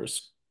the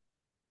Force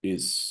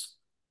is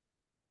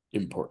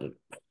important.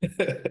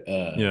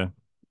 yeah,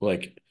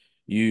 Like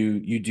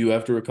you do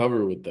have to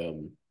recover with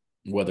them,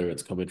 whether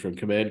it's coming from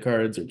command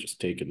cards or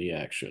just taking the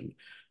action.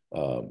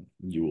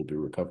 You will be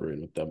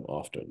recovering with them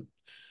often.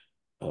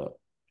 Uh,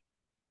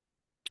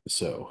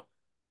 so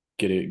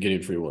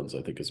getting free ones,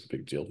 I think, is a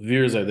big deal.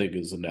 Veers, I think,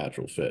 is a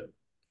natural fit,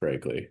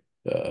 frankly.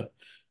 Uh,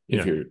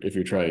 Yeah. if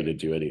you're trying to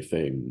do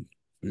anything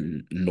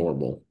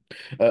normal,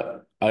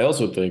 I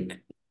also think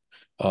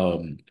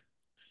um,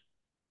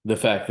 the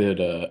fact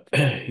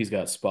that he's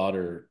got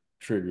spotter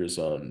triggers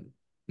on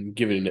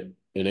giving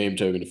an aim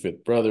token to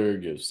fifth brother,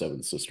 gives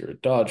seventh sister a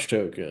dodge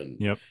token.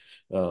 Yep.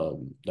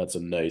 That's a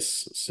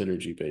nice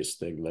synergy based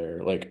thing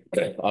there. Like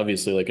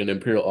obviously, like an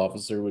imperial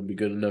officer would be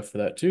good enough for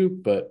that too,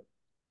 but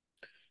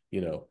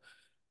you know,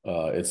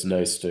 it's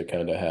nice to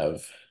kind of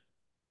have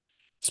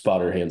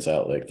spotter hands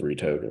out like three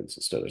tokens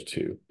instead of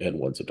two, and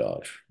one's a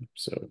dodge.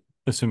 So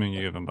Assuming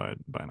you give him by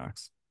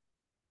Nox.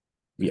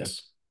 Yeah.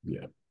 yes,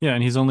 yeah, Yeah,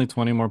 and he's only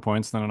 20 more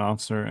points than an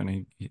officer,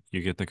 and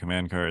you get the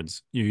command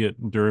cards. You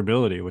get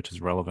durability, which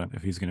is relevant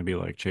if he's going to be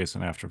like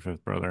chasing after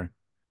fifth brother.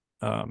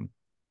 Um,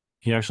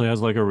 he actually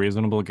has like a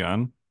reasonable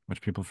gun,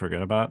 which people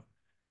forget about.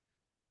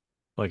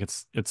 Like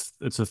it's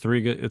a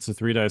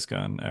three dice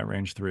gun at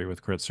range 3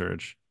 with crit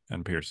surge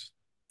and pierce,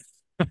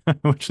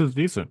 which is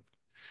decent.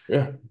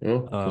 yeah.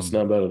 Well, that's Um,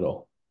 not bad at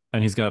all.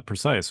 and he's got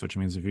precise, which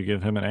means if you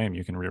give him an aim,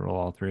 you can reroll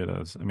all three of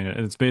those. I mean,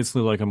 it's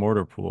basically like a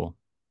mortar pool,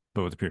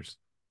 but with pierce,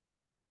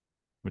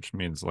 which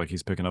means like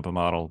he's picking up a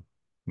model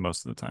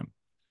most of the time.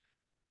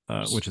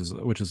 Which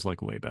is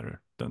like way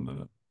better than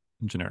the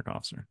generic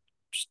officer.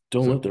 Just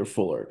don't So let their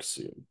full arc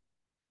see him.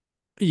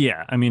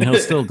 yeah, I mean he'll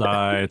still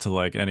die to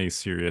like any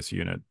serious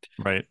unit,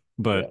 right?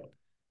 But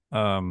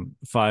Yeah,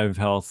 5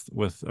 health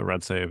with a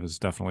red save is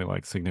definitely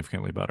like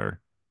significantly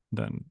better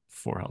than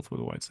 4 health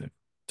with a white save.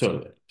 So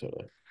totally,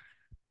 totally.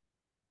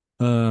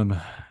 um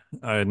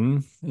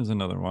Iden is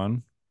another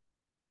one.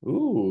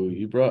 Ooh,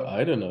 you brought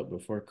Iden up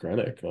before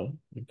Krennic, huh?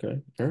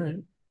 Okay, all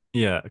right.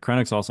 Yeah,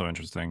 Krennic's also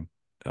interesting.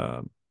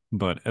 Uh,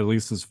 but at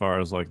least as far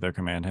as like their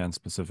command hand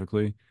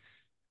specifically,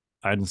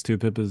 Iden's 2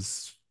 pip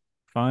is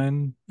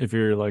fine if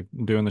you're like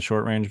doing the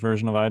short range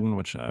version of Iden,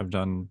 which I've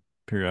done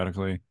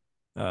periodically.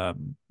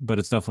 But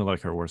it's definitely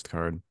like her worst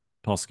card.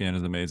 Pulse Scan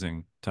is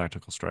amazing.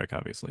 Tactical Strike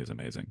obviously is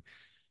amazing.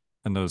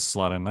 And those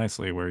slot in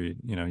nicely where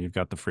you've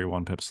got the free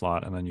 1 pip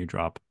slot and then you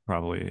drop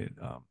probably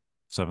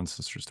Seven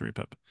Sisters 3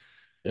 pip.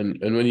 And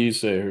when you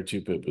say her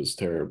two pip is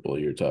terrible,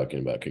 you're talking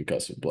about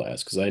concussive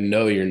blast because I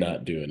know you're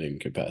not doing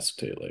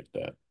incapacitate like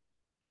that.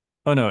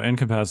 Oh no,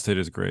 Incapacitate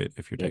is great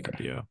if you're taking Okay,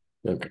 Dio.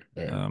 okay,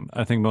 all right.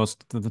 I think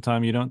most of the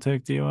time you don't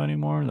take Dio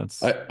anymore.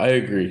 That's I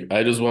agree.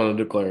 I just wanted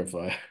to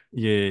clarify.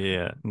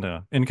 yeah.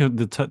 No,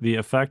 the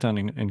effect on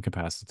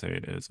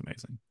Incapacitate is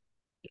amazing.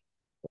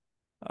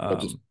 But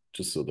just Um,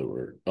 just so that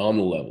we're on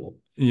the level.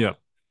 yeah,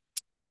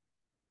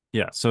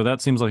 yeah. So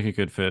that seems like a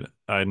good fit.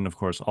 Iden, of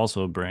course,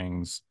 also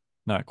brings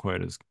not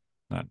quite as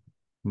not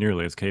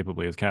nearly as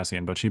capably as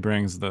Cassian, but she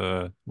brings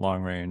the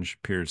long range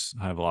Pierce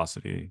high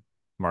velocity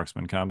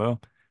marksman combo,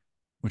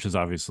 which is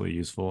obviously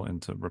useful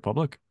into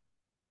Republic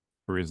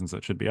for reasons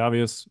that should be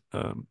obvious.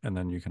 And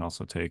then you can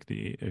also take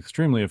the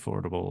extremely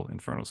affordable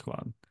Inferno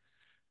Squad.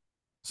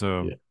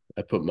 So Yeah.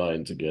 I put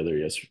mine together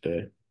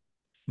yesterday.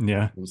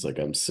 yeah, It was like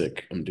I'm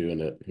sick. I'm doing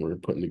it. We're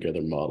putting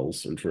together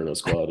models. Inferno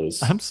Squad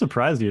is I'm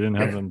surprised you didn't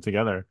have them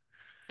together.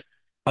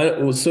 I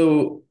well,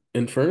 so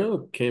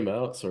Inferno came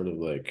out sort of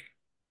like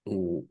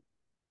ooh,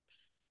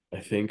 I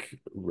think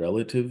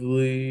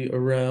relatively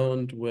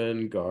around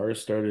when Gar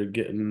started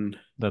getting,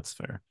 That's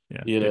fair.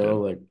 Yeah, you they know,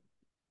 did. like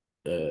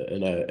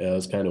and I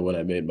was kind of when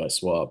I made my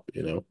swap,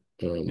 you know.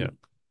 Yeah.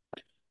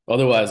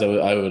 Otherwise I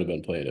would have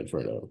been playing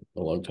Inferno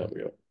a long time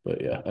ago.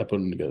 But yeah, I put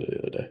them together the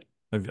other day.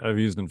 I've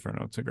used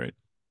Inferno to great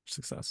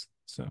success.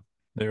 So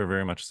they were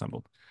very much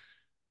assembled.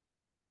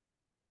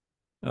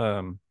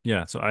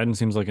 Yeah, so Iden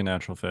seems like a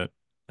natural fit.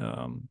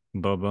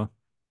 Boba.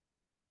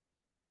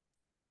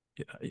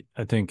 Yeah,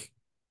 I think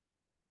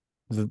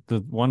the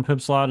 1 pip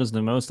slot is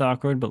the most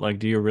awkward, but like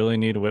do you really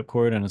need a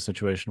whipcord in a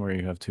situation where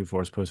you have 2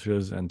 force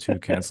pushes and 2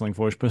 canceling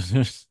force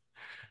pushes?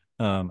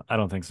 I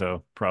don't think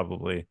so,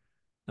 probably.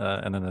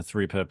 And then the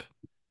 3 pip,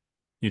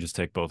 you just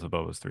take both of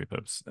Boba's 3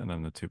 pips, and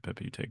then the 2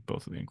 pip, you take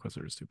both of the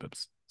Inquisitors 2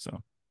 pips.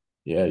 So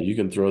Yeah, you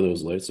can throw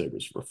those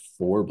lightsabers for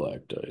 4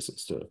 black dice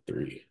instead of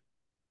 3.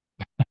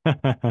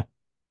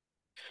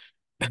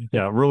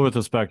 yeah, rule with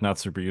respect, not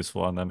super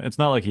useful on them. It's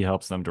not like he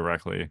helps them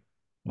directly,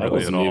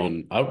 really at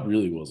all. I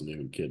really wasn't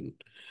even kidding.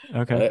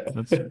 Okay, I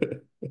that's.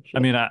 I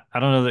mean, I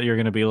don't know that you're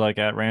going to be like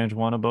at range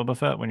 1 of Boba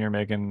Fett when you're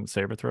making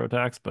saber throw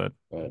attacks, but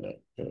I know.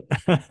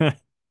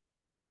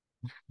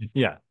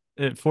 Yeah.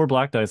 yeah, 4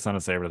 black dice on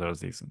a saber throw is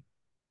decent.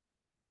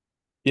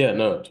 Yeah,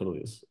 no, it totally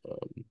is.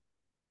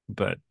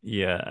 But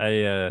yeah,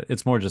 I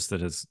it's more just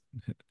that his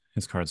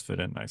cards fit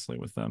in nicely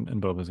with them,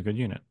 and Boba's a good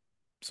unit.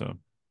 So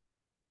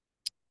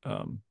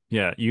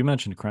yeah, you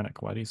mentioned Krennic.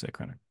 Why do you say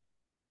Krennic?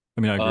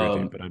 I mean, I agree with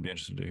you, Um, but I'd be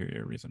interested to hear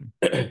your reasoning.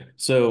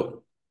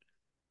 so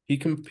he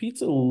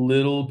competes a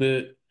little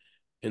bit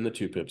in the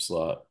two pip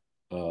slot,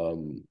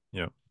 um,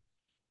 Yeah,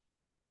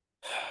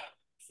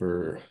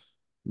 for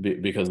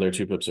because their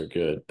two pips are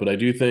good. But I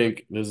do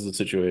think this is a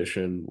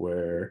situation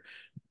where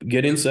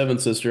getting Seven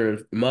Sister,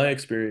 my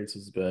experience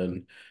has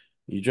been,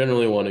 you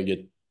generally want to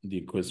get the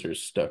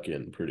Inquisitors stuck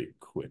in pretty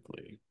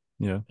quickly.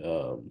 yeah,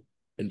 Um,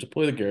 and to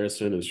play the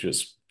garrison is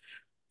just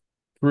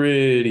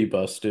pretty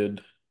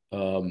busted.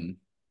 Um,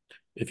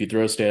 if you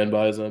throw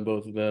standbys on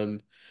both of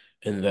them,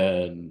 and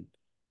then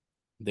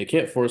they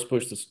can't force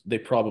push this, they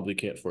probably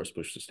can't force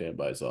push the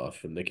standbys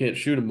off, and they can't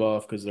shoot them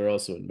off because they're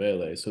also in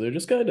melee. So they're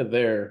just kind of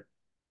there,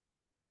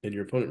 and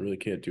your opponent really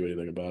can't do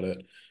anything about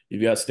it.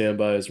 You've got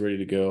standbys ready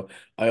to go.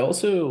 I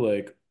also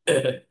like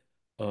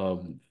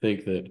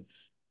think that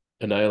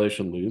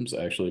Annihilation Looms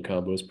actually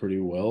combos pretty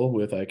well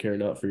with I Care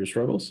Not for Your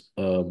Struggles.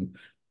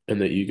 And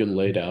that you can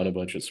lay down a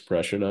bunch of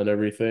suppression on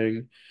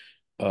everything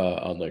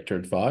on like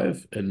turn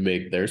 5 and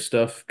make their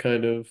stuff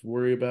kind of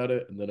worry about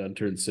it. And then on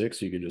turn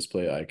 6, you can just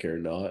play I Care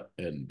Not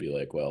and be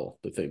like, well,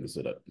 the things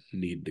that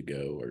need to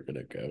go are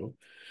gonna go.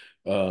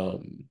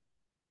 Um,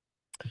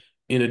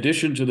 in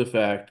addition to the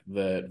fact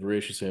that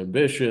Voracious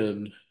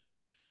Ambition,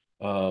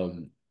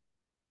 um,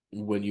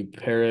 when you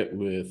pair it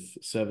with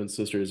Seven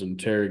Sisters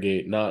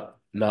Interrogate, not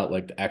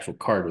like the actual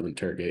card with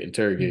The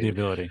Interrogate.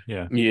 ability,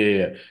 yeah. Yeah,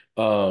 yeah,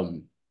 yeah.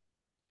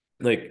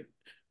 Like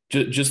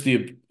just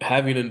the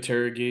having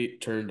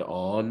Interrogate turned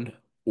on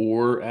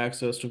or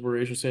access to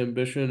Voracious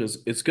Ambition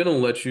is it's gonna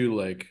let you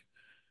like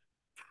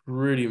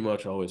pretty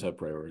much always have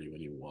priority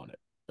when you want it.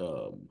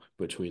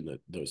 Between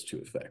those two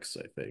effects,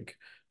 I think.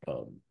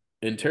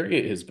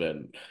 Interrogate has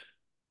been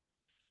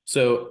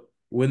so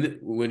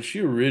when she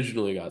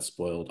originally got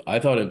spoiled, I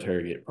thought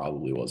Interrogate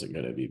probably wasn't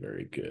going to be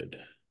very good.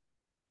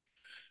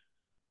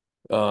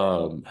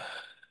 Um,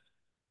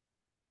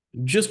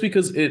 just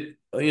because I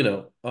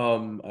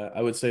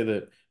would say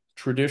that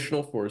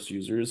traditional Force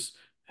users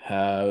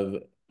have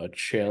a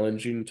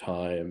challenging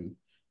time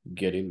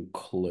getting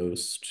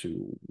close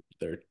to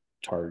their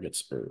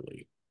targets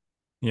early.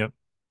 Yep.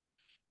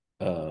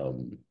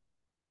 Um,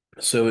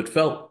 so it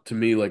felt to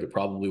me like it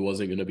probably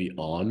wasn't going to be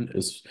on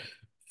as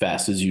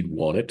fast as you'd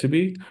want it to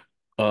be.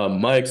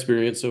 My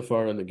experience so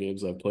far in the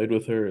games I've played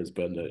with her has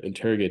been that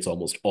Interrogate's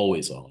almost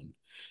always on.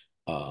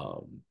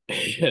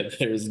 And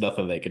there's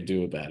nothing they can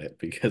do about it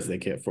because they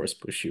can't force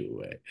push you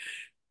away.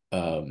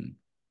 Um,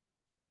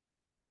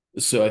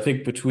 so I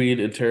think between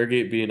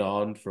Interrogate being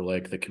on for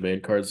like the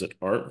command cards that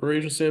aren't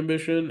Voracious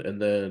Ambition,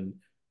 and then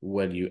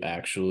when you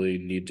actually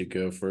need to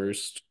go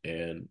first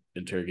and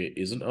Interrogate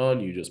isn't on,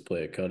 you just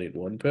play a Cunning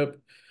 1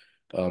 pip.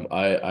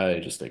 I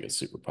just think it's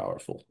super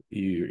powerful.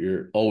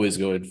 You're always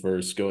going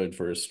first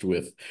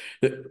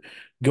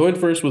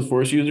with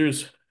Force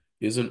users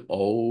isn't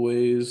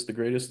always the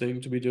greatest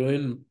thing to be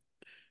doing,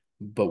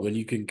 but when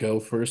you can go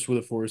first with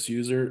a Force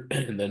user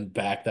and then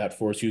back that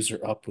Force user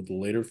up with the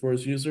later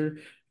Force user,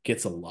 it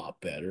gets a lot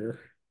better.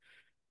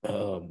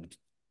 Um,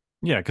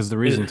 Yeah, because the it,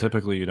 reason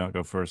typically you don't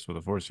go first with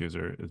a Force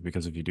user is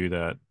because if you do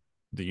that,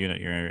 the unit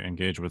you're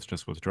engaged with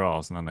just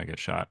withdraws and then they get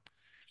shot.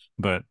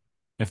 But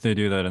if they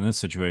do that in this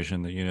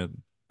situation, the unit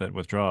that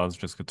withdraws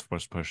just gets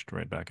force pushed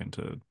right back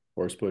into.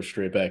 Force push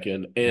straight back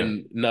in, Yeah.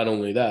 and not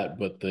only that,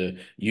 but the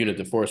unit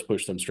that Force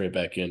pushed them straight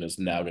back in is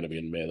now going to be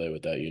in melee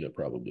with that unit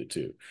probably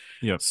too.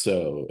 Yep.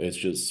 So it's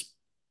just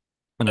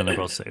And then they're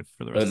both and safe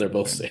for the rest they're of the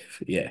both turn.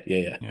 safe. Yeah,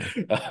 yeah, Yeah.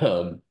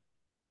 yeah.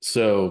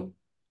 So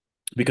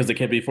because they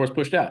can't be force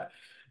pushed out.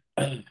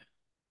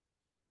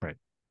 Right.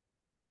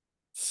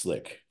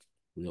 Slick.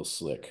 Real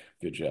slick.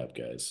 Good job,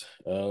 guys.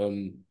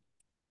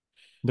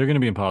 They're going to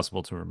be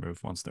impossible to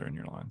remove once they're in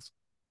your lines,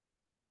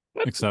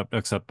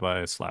 except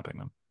by slapping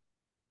them.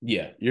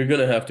 Yeah, you're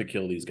gonna have to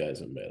kill these guys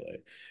in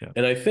melee. Yeah.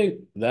 And I think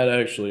that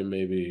actually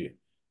maybe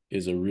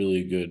is a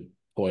really good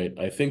point.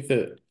 I think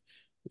that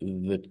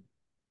the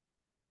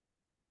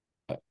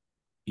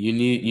you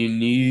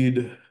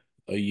need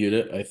a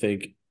unit, I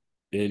think,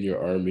 in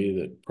your army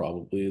that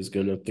probably is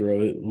gonna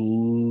throw at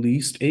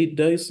least 8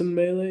 dice in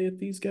melee at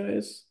these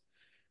guys.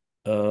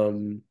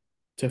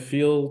 To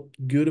feel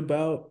good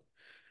about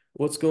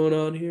what's going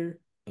on here.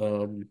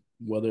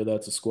 Whether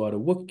that's a squad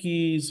of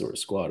Wookiees or a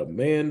squad of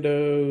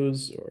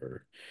Mandos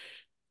or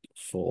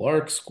full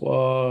arc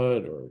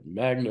squad or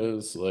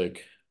Magnus,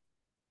 like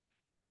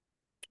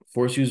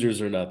force users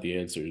are not the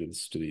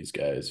answers to these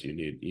guys. You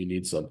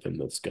need something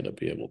that's gonna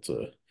be able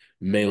to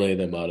melee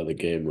them out of the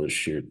game with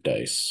sheer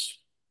dice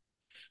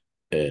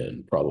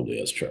and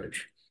probably as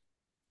charge.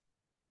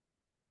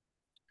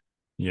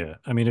 Yeah.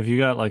 I mean, if you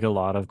got like a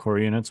lot of core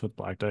units with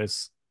black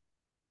dice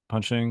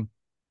punching,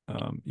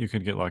 you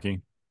could get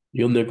lucky.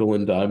 You'll nickel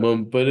and dime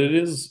them, but it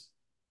is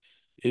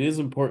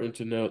important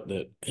to note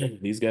that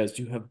these guys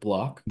do have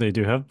block. They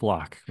do have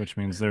block, which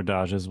means their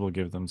dodges will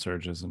give them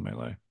surges in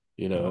melee.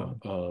 You know,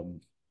 Um,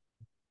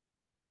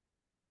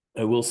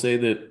 I will say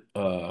that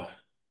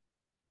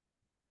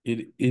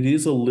it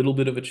is a little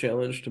bit of a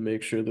challenge to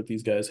make sure that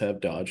these guys have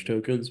dodge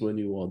tokens when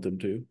you want them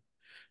to.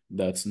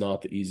 That's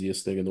not the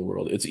easiest thing in the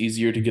world. It's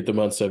easier to get them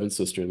on Seventh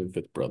Sister than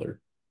Fifth Brother,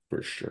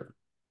 for sure.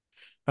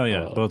 oh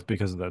yeah, Uh, both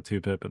because of that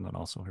 2 pip and then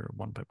also her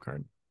 1 pip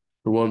card.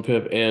 for 1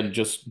 pip, and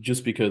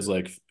just because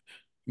like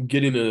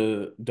getting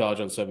a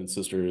dodge on Seventh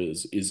Sister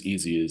is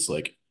easy as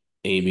like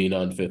aiming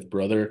on Fifth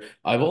Brother.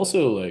 I've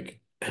also like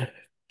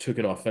took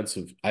an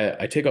offensive.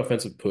 I take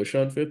offensive push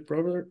on Fifth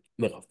Brother,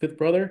 no Fifth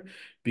Brother,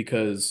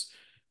 because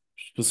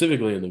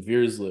specifically in the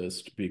Veers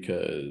list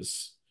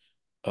because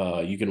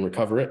you can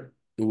recover it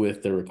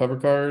with the recover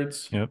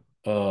cards. Yep.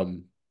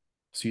 Um,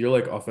 so you're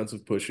like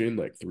offensive pushing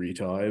like three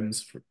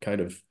times for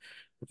kind of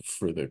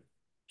for the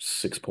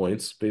 6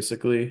 points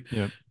basically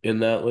Yep. in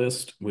that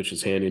list, which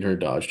is handing her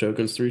dodge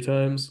tokens three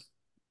times.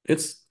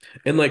 It's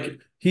and like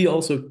he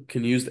also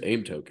can use the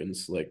aim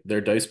tokens. Like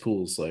their dice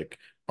pools like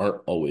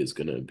aren't always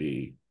gonna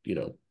be,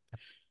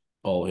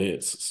 all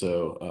hits.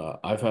 So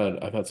I've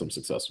had some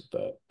success with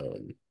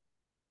that.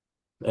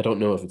 I don't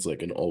know if it's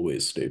like an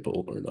always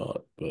staple or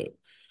not, but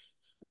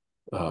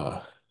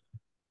uh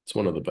it's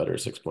one of the better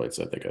 6 points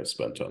I think I've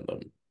spent on them.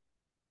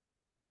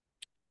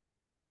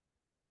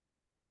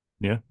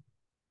 Yeah.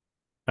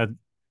 I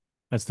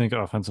I think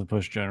offensive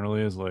push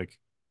generally is like,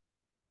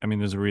 I mean,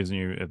 there's a reason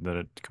that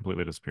it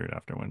completely disappeared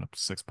after it went up to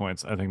 6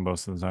 points. I think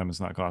most of the time it's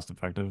not cost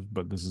effective,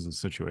 but this is a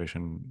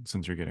situation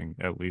since you're getting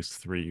at least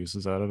three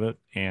uses out of it,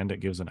 and it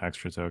gives an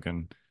extra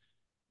token,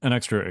 an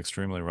extra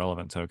extremely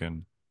relevant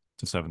token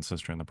to Seven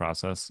Sister in the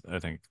process. I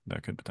think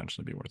that could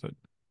potentially be worth it.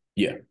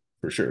 Yeah,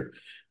 for sure.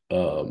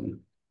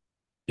 Um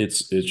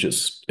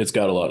it's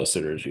got a lot of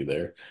synergy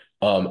there.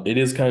 It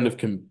is kind of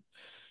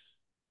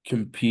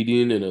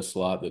competing in a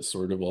slot that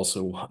sort of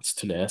also wants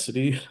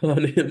tenacity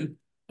on him.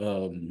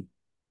 Um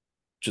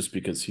just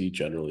because he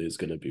generally is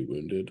going to be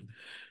wounded.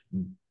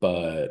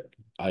 But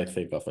I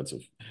think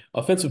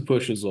offensive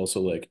push is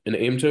also like an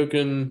aim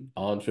token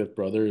on Fifth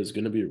Brother is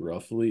going to be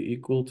roughly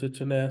equal to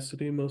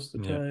tenacity most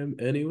of the Yep. time,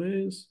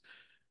 anyways.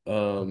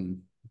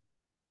 Um,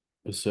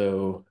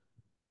 so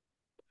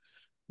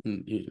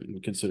you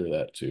consider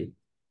that too.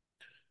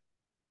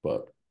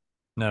 But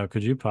Now,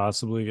 could you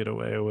possibly get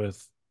away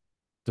with,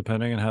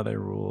 depending on how they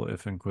rule,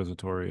 if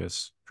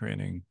Inquisitorious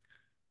training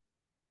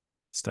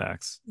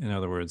stacks? In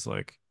other words,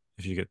 like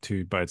if you get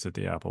two bites at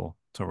the apple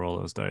to roll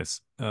those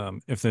dice,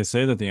 if they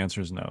say that the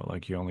answer is no,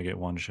 like you only get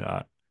one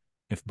shot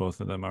if both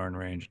of them are in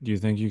range, do you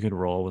think you could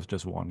roll with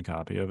just one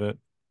copy of it?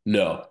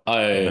 no,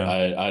 I No.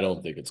 I I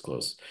don't think it's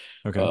close.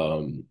 Okay.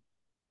 Um,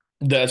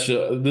 this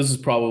is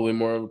probably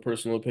more of a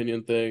personal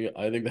opinion thing.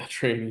 I think that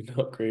training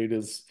upgrade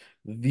is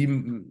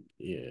the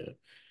yeah.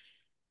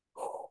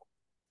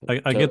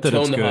 I get that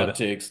it's Tone the hot good.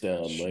 takes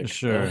down. Like,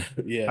 Sure.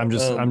 yeah.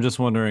 I'm just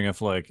wondering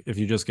if like if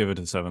you just give it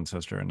to Seven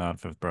Sister and not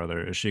Fifth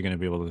Brother, is she going to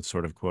be able to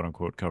sort of quote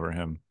unquote cover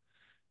him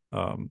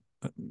um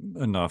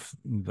enough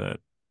that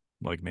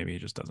like maybe he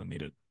just doesn't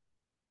need it?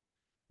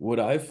 What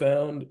I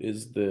found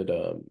is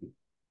that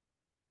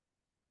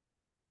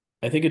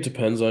I think it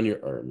depends on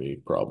your army,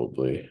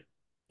 probably.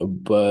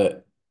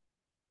 But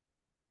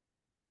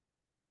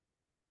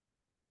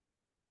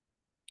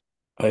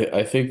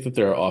I think that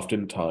there are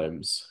often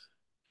times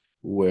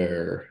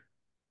where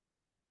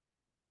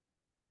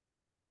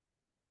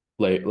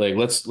like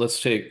let's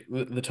take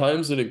the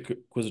times that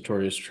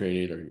Inquisitorious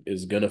training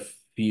is gonna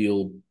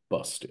feel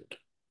busted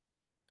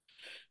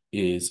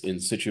is in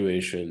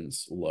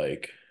situations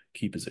like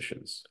key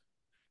positions,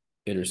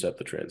 intercept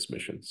the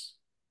transmissions,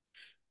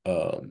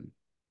 um,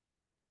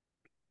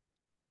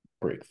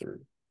 breakthrough.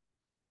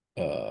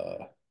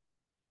 Uh,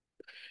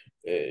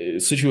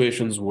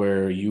 Situations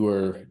where you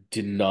are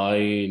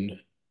denying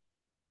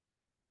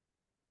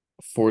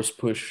force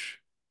push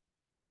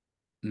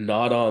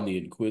not on the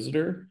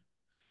Inquisitor,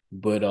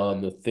 but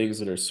on the things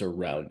that are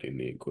surrounding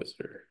the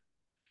Inquisitor.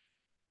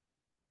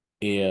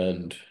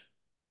 And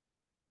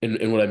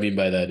and what I mean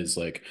by that is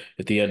like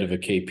at the end of a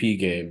KP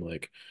game,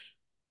 like,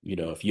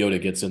 if Yoda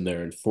gets in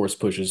there and force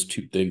pushes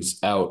two things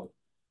out,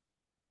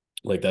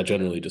 like that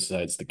generally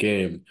decides the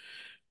game.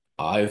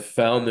 I've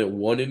found that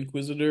one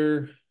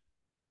Inquisitor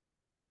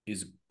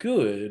is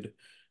good,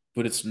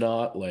 but it's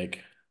not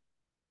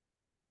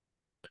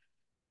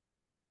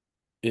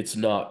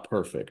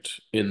perfect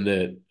in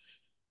that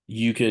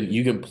you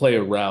can play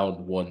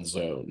around one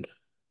zone.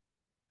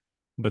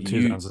 But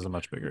two You zones is a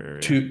much bigger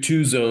area.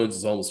 two zones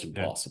is almost Yeah.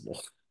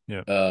 impossible.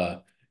 Yeah.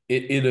 Uh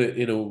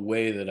in a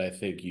way that I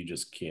think you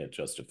just can't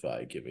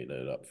justify giving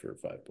it up for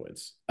 5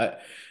 points.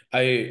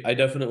 I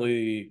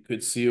definitely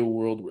could see a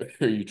world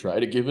where you try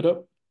to give it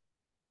up.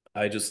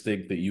 I just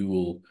think that you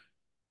will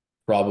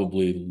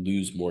probably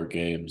lose more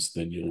games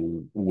than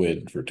you'll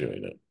win for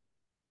doing it.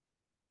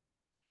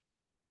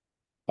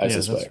 I Yeah,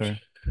 that's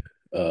suspect.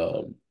 fair.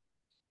 Um,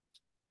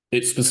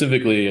 it's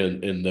specifically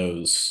in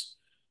those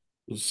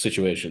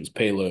situations,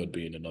 payload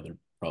being another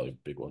probably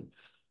big one.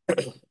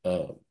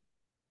 Um,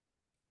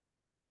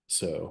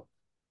 so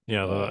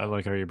Yeah, I uh,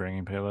 like how you're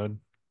bringing payload.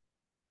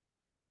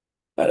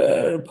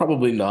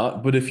 probably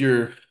not, but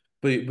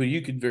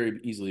you could very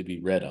easily be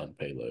red on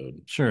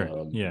payload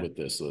Sure. Yeah. with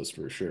this list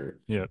for sure.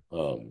 Yeah.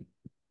 Um,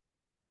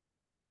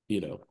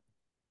 you know,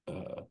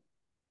 uh,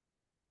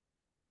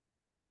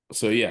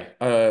 so yeah,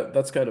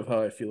 that's kind of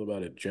how I feel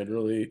about it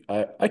generally.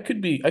 I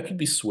could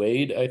be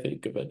swayed, I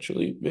think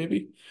eventually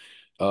maybe.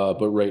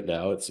 But right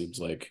now it seems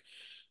like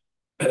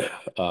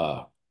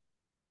uh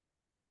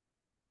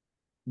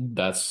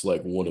that's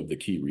like one of the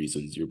key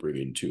reasons you're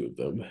bringing two of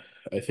them.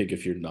 I think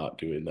if you're not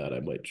doing that, I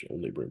might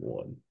only bring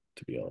one,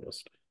 to be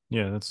honest.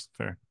 Yeah, that's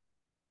fair.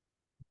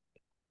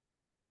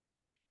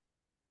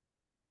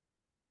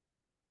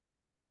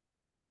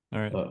 All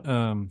right.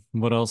 Uh,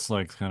 What else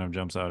like kind of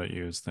jumps out at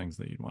you as things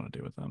that you'd want to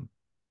do with them?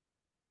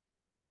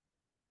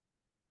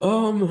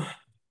 um,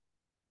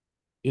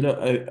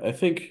 I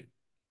think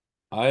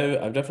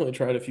I've definitely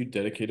tried a few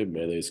dedicated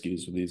melee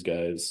skis with these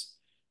guys.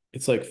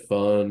 It's like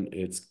fun,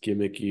 it's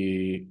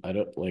gimmicky. I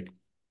don't like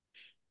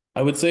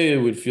I would say it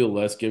would feel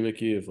less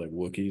gimmicky if like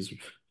Wookiees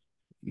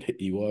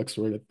Ewoks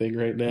were a thing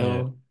right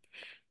Yeah. now.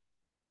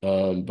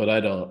 But I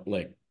don't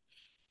like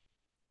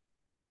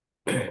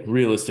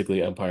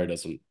realistically, Empire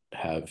doesn't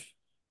have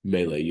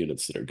melee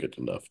units that are good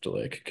enough to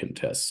like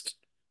contest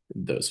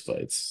those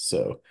fights.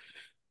 So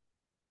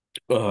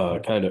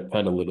kind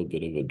of little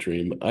bit of a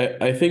dream.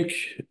 I think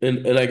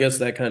and I guess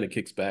that kind of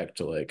kicks back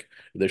to like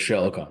the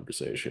shell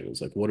conversation.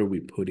 It's like what are we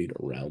putting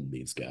around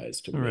these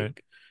guys to All right.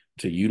 make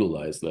to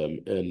utilize them?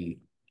 And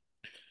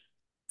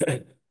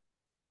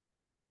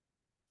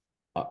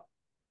I,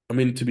 I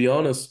mean to be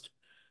honest,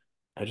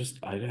 I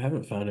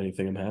haven't found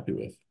anything I'm happy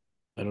with.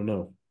 I don't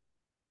know.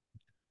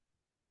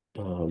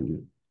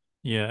 Um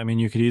Yeah, I mean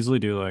you could easily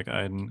do like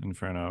Iden,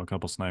 Inferno, a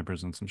couple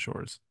snipers and some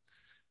shores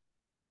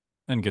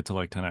and get to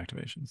like 10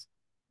 activations.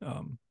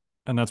 Um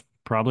and that's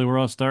probably where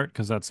I'll start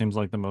because that seems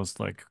like the most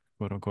like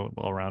quote unquote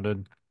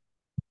well-rounded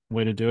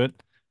way to do it.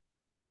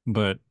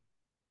 But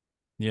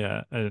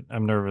yeah,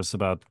 I'm nervous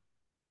about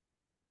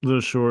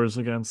the shores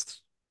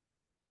against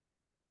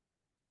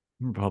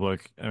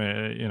Republic. I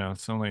mean,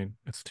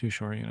 it's two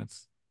shore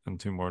units and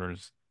two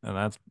mortars,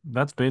 and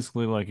that's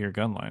basically like your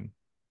gun line.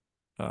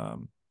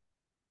 Um,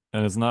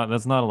 and that's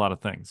not a lot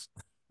of things.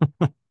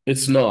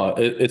 It's not.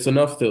 It's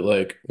enough that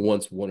like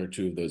once one or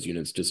two of those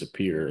units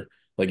disappear,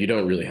 like you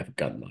don't really have a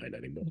gun line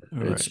anymore. All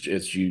right.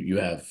 It's you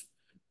have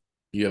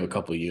a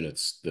couple of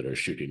units that are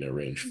shooting at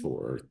range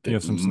 4 You that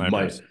have some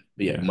snipers.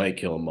 Yeah, might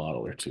kill a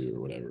model or two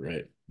or whatever,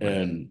 right?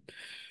 right.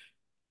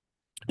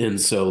 And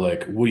so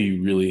like what do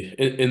you really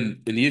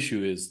and the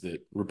issue is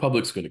that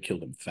Republic's going to kill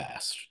them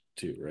fast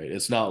too, right?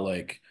 It's not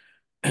like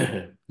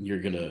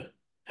you're gonna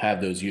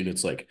have those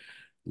units like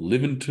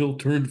live until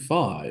turn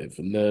 5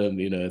 and then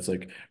it's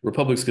like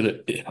Republic's gonna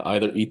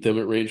either eat them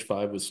at range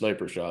 5 with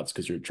sniper shots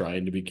because you're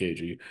trying to be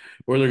cagey,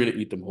 or they're gonna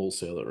eat them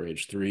wholesale at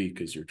range 3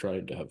 because you're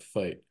trying to have a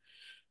fight.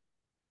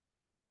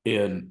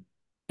 And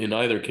in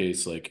either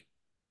case, like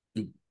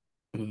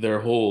their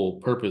whole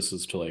purpose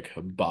is to like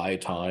buy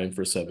time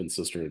for seventh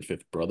sister and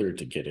fifth brother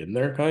to get in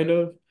there, kind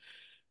of.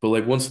 But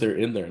like once they're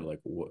in there, like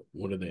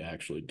what are they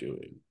actually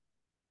doing?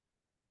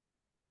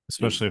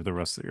 Especially if the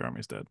rest of your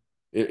army's dead.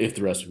 If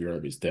the rest of your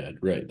army's dead,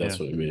 right? Yeah. That's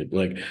what I mean.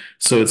 Like,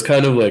 so it's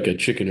kind of like a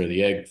chicken or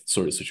the egg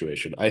sort of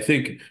situation. I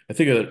think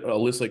a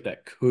list like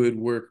that could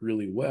work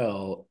really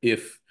well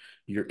if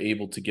you're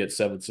able to get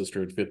seventh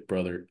sister and fifth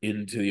brother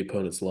into the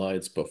opponent's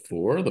lines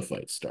before the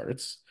fight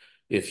starts.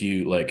 If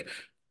you like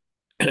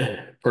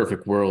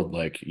perfect world,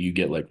 like you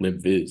get like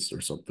Limp Viz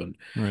or something.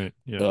 Right.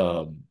 Yeah.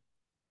 Um,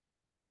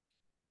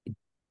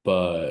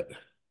 but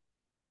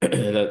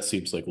that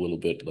seems like a little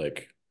bit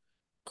like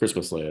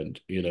Christmas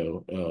Land,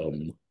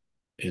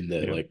 in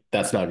that Yeah. like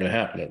that's not going to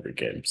happen every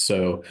game.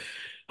 So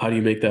how do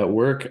you make that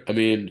work? I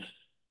mean,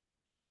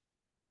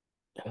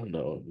 I don't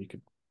know. You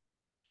could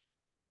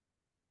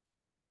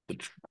the,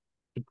 tr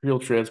the real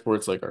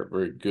transports like are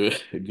very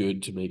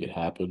good to make it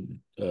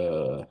happen.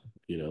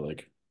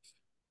 Like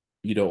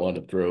you don't want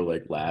to throw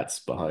like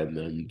lats behind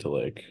them to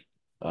like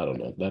I don't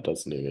know. That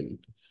doesn't even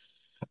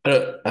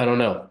I don't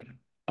know.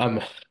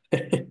 I'm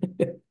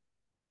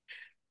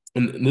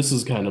and this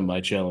is kind of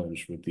my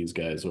challenge with these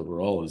guys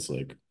overall is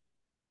like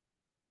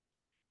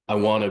I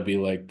want to be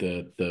like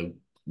the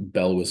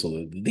bell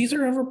whistle. These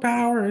are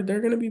overpowered.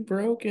 They're gonna be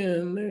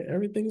broken.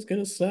 Everything's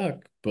gonna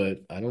suck.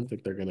 But I don't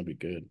think they're gonna be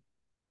good.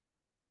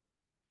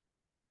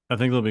 I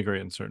think they'll be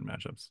great in certain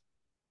matchups,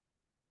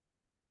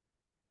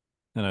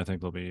 and I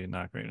think they'll be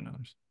not great in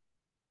others,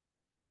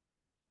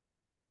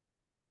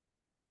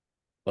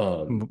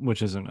 Um,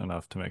 which isn't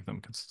enough to make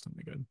them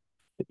consistently good.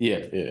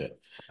 yeah, yeah.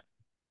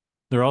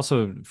 They're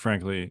also,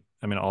 frankly,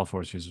 I mean, all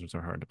force users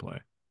are hard to play.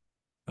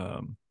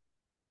 Um,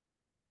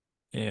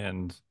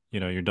 and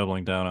you're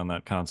doubling down on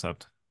that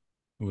concept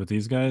with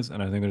these guys,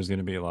 and I think there's going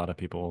to be a lot of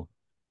people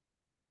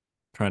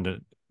trying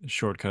to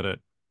shortcut it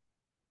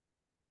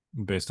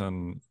based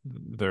on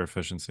their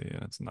efficiency,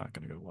 and it's not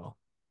going to go well.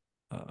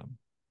 Um,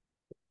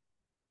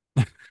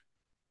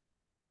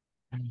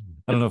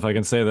 I don't know if I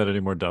can say that any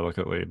more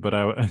delicately, but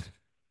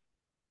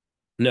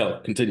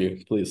No,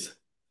 continue, please.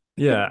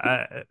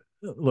 yeah,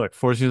 look,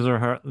 force users are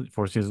hard.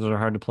 Force users are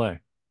hard to play.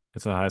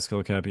 It's a high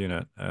skill cap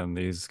unit, and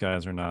these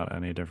guys are not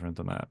any different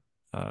than that.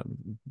 Uh,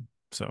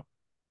 so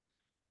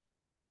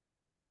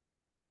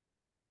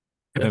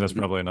I think that's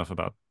probably enough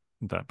about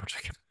that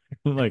particular.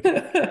 Like,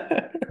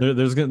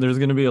 there's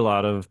gonna be a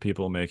lot of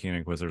people making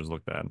Inquisitors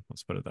look bad.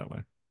 Let's put it that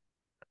way,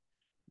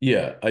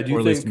 Yeah, I do or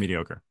at least think,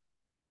 mediocre.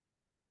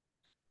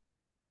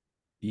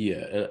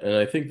 yeah, and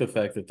I think the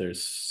fact that their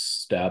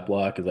stat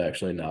block is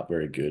actually not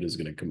very good is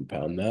going to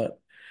compound that.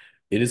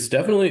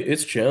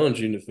 It's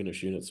challenging to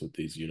finish units with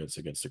these units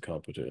against a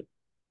competent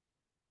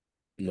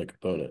like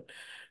opponent.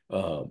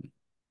 Um,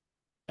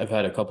 I've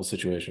had a couple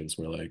situations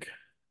where like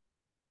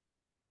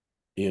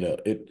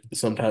it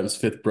sometimes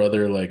fifth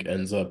brother like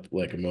ends up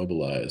like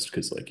immobilized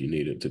because like you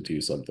need it to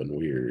do something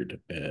weird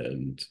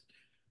and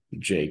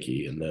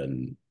janky, and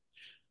then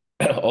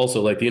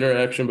also like the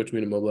interaction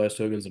between immobilized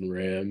tokens and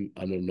RAM.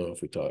 I don't know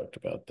if we talked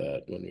about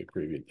that when we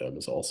previewed them.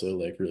 Is also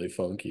like really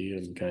funky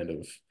and kind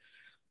of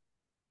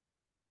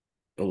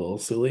a little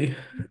silly.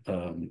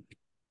 Um,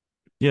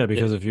 Yeah,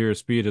 because it, if your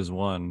speed is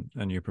one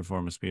and you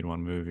perform a speed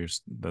one move,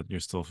 that you're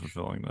still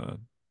fulfilling the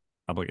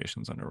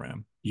obligations under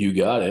RAM. you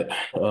got it.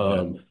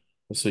 Yeah.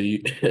 So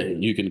you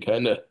you can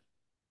kind of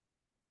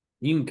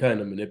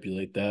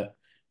manipulate that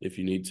if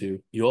you need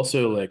to. You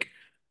also like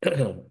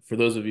for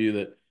those of you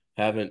that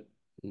haven't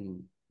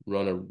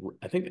run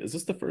I think is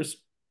this the first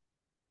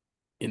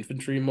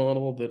infantry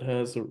model that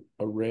has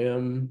a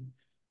RAM?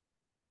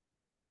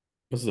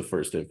 This is the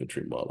first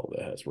infantry model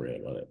that has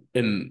RAM on it.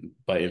 And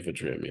by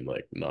infantry, I mean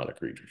like not a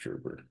creature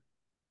trooper.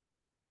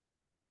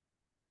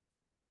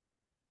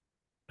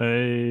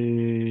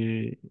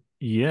 I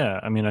yeah,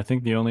 I mean I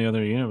think the only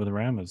other unit with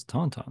RAM is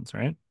Tauntauns,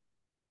 right?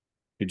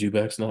 Could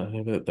Dewbacks not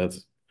have it?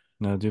 That's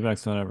No,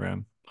 Duvak's don't have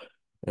RAM.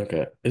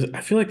 okay.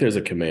 I feel like there's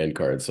a command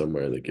card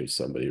somewhere that gives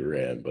somebody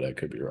RAM, but I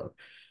could be wrong.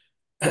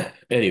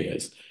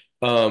 Anyways,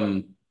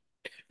 um,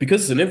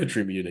 because it's an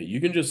infantry unit,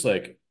 you can just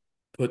like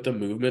put the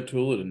movement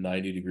tool at a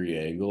 90-degree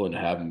angle and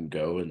have them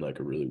go in like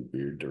a really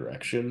weird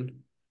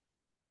direction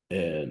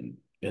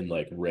and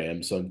like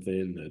ram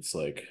something that's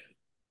like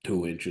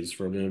 2 inches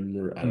from him,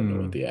 or I don't know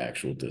what Hmm. the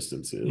actual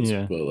distance is,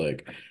 Yeah. but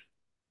like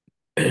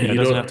Yeah, it you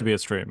doesn't have don't to be a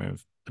straight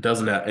move. it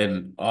doesn't have,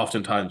 and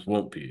oftentimes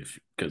won't be if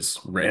because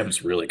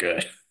Ram's really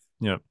good.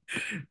 Yep.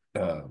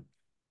 Uh,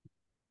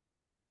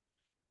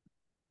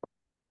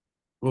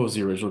 what was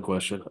the original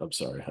question? I'm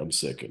sorry, I'm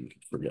sick and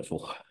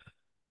forgetful.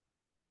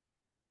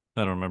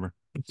 I don't remember.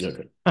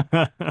 Okay.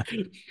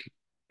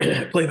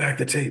 Play back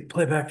the tape.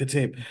 Play back the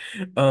tape.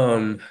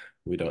 Um,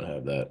 we don't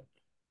have that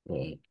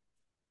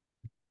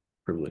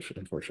privilege,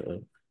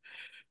 unfortunately.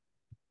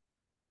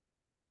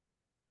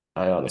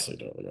 I honestly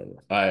don't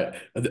remember. I'm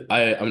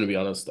gonna be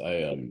honest.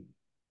 I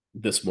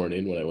this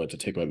morning when I went to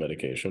take my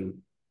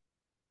medication,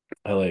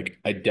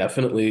 I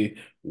definitely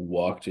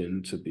walked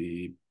into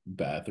the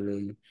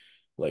bathroom,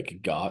 like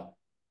got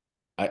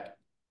I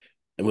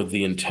with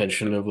the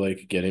intention of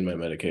like getting my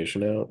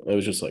medication out. It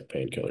was just like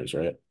painkillers,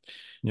 right?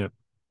 Yep.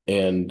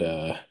 And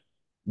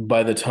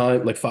by the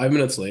time like 5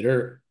 minutes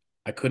later,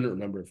 I couldn't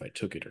remember if I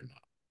took it or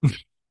not.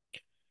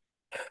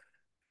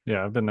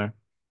 Yeah, I've been there.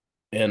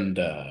 And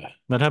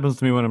That happens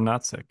to me when I'm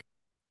not sick.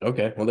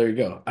 okay, well there you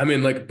go. I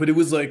mean, like, but it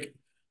was like,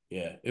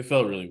 yeah, it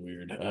felt really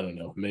weird. I don't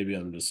know. Maybe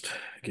I'm just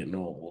getting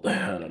old.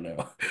 I don't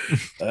know.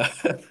 Uh,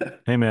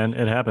 Hey man,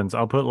 it happens.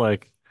 I'll put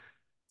like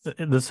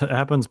this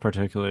happens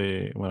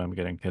particularly when I'm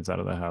getting kids out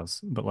of the house,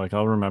 but like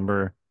I'll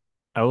remember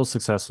I will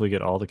successfully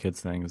get all the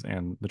kids' things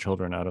and the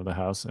children out of the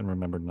house and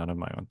remember none of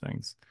my own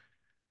things.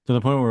 To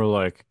the point where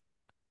like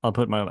I'll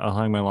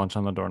hang my lunch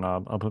on the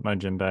doorknob. I'll put my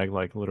gym bag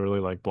like literally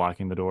like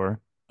blocking the door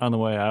on the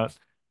way out,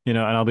 and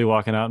I'll be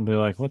walking out and be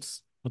like,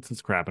 what's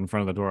this crap in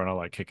front of the door? And I'll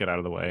like kick it out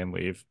of the way and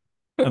leave.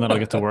 And then I'll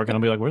get to work and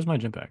I'll be like, where's my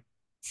gym bag?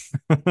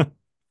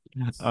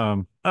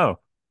 Oh,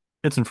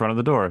 it's in front of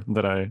the door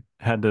that I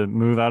had to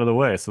move out of the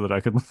way so that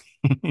I could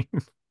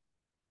leave.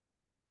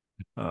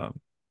 Um,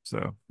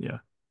 so yeah,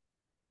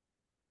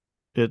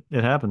 it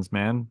happens,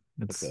 man.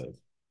 It's okay.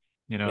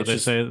 you know It's they just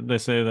say they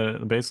say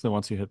that basically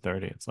once you hit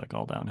 30, it's like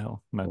all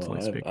downhill, well,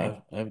 mentally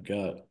speaking. I've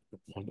got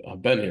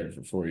I've been here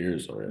for 4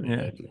 years already.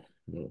 Yeah,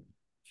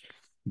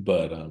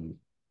 But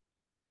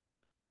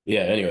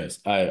yeah. Anyways,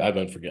 I've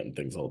been forgetting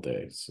things all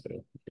day. So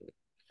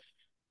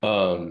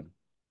um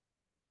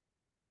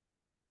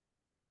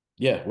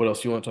yeah. What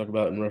else do you want to talk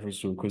about in reference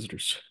to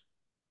Inquisitors?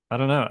 I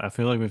don't know. I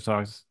feel like we've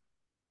talked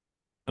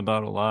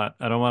about a lot.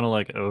 I don't want to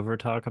like over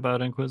talk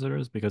about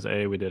Inquisitors because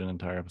A, we did an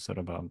entire episode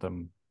about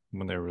them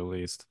when they were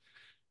released.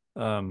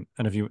 And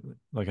if you,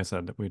 like I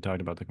said, we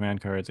talked about the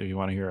command cards. If you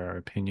want to hear our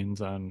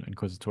opinions on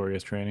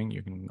Inquisitorious training,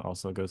 you can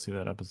also go see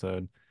that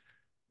episode.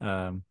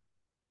 Um,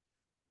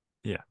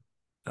 yeah.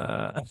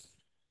 Uh,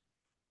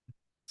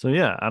 so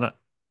yeah,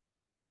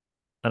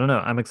 I don't know.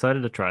 I'm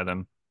excited to try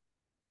them.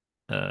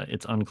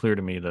 It's unclear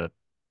to me that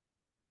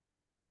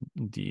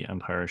the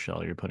Empire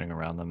shell you're putting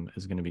around them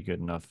is going to be good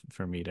enough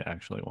for me to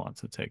actually want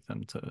to take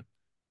them to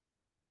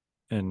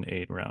an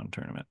 8 round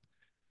tournament.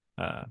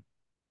 Uh,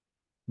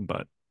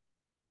 but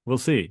we'll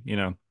see.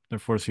 They're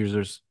force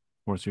users.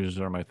 Force users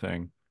are my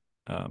thing.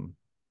 Um,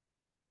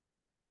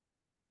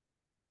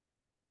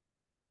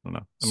 I don't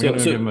know. I'm So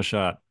gonna give them so a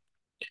shot.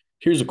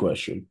 here's a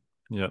question.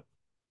 Yep.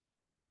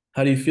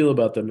 How do you feel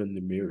about them in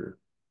the mirror?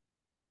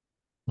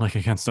 Like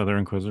against other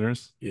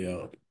Inquisitors.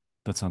 Yeah.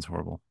 That sounds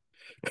horrible.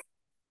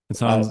 It I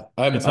sounds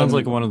I'm it sounds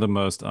like one I'm of the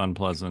most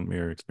unpleasant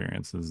mirror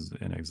experiences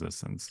in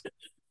existence.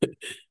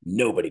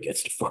 nobody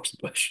gets to force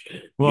push.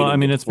 Well, You I don't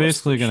mean, get to it's force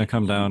basically going push. to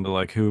come down to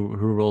like who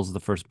rolls the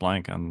first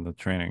blank on the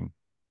training,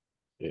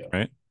 Yeah.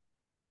 right?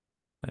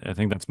 I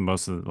think that's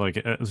most of like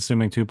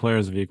assuming two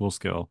players of equal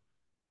skill,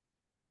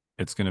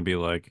 it's going to be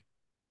like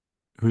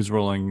who's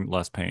rolling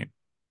less paint,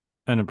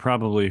 and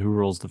probably who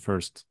rolls the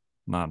first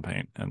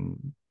non-paint,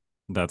 and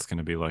that's going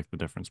to be like the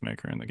difference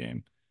maker in the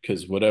game,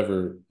 Because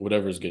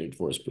whatever's getting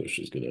force push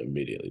is going to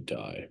immediately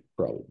die,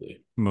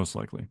 probably. most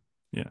likely.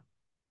 Yeah.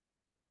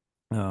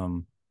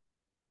 Um.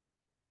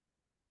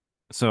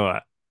 So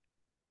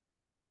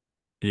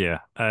yeah,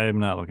 I'm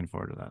not looking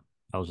forward to that.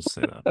 I'll just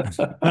say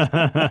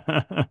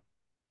that.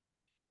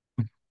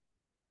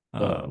 Um,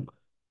 um.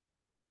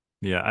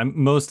 Yeah,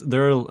 I'm most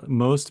there are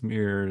most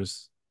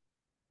mirrors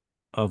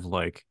of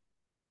like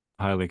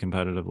highly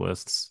competitive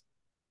lists.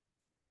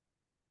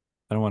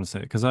 I don't want to say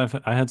it because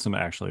I had some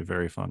actually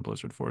very fun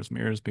Blizzard Force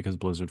mirrors because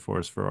Blizzard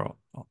Force for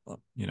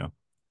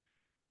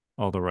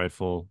all the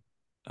rightful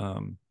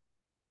um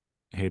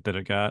hate that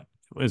it got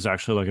is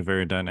actually like a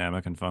very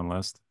dynamic and fun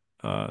list.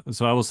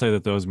 So I will say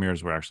that those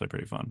mirrors were actually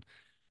pretty fun,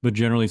 but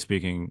generally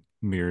speaking,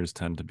 mirrors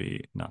tend to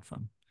be not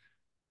fun.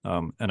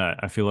 And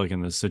I feel like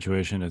in this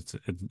situation, it's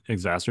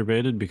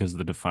exacerbated because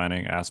the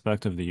defining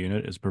aspect of the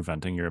unit is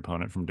preventing your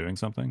opponent from doing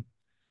something.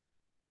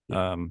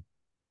 yeah, Um,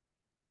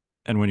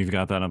 and when you've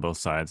got that on both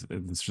sides,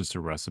 it's just a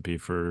recipe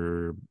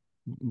for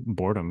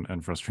boredom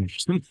and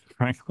frustration,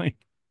 frankly.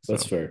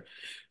 that's So, fair.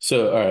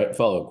 So, all right,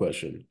 follow-up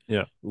question.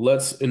 yeah.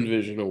 Let's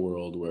envision a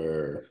world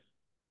where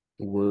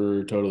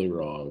we're totally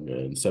wrong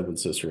and Seventh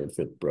Sister and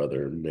Fifth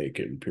Brother make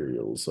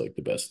Imperials like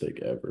the best thing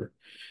ever.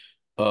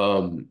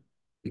 Um,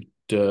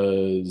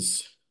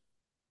 does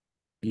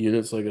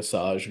units like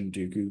Asajj and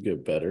Dooku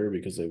get better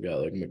because they've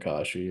got like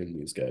Makashi and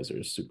these guys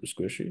are super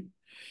squishy?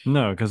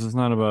 No, because it's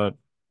not about,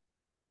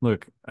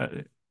 look,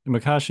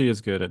 Makashi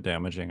is good at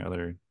damaging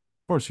other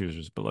force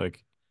users, but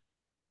like,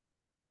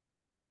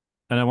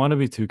 and I want to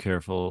be too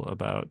careful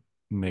about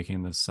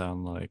making this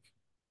sound like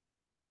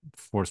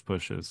force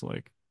pushes.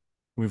 Like,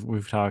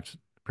 we've talked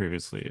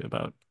previously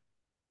about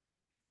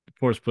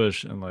force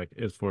push and like,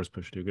 is force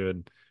push too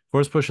good?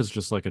 Force push is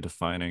just like a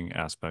defining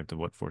aspect of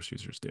what force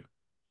users do.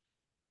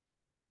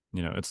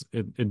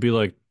 It'd be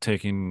like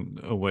taking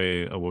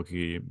away a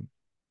Wookiee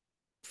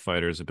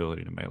fighter's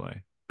ability to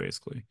melee,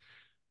 basically.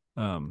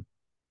 Um,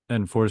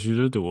 and force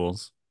user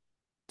duels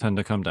tend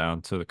to come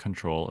down to the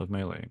control of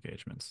melee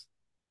engagements.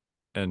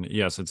 And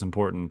yes, it's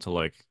important to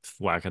like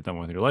whack at them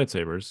with your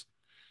lightsabers.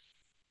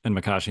 And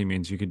Makashi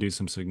means you could do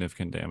some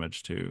significant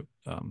damage to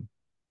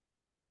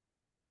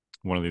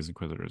one of these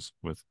Inquisitors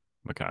with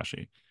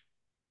Makashi.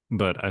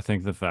 But I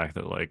think the fact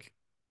that like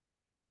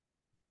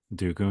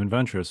Dooku and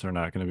Ventress are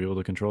not going to be able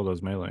to control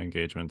those melee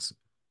engagements,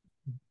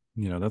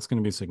 that's going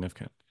to be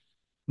significant.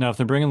 Now, if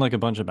they're bringing like a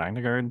bunch of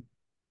Magna Guard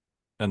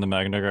and the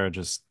Magna Guard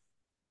just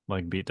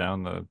like beat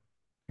down the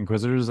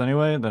Inquisitors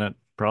anyway, then it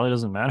probably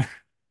doesn't matter.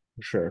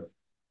 Sure.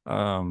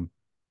 Um,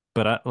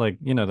 but I like,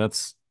 I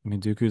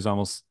mean, Dooku's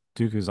almost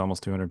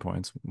 200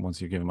 points.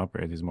 Once you give him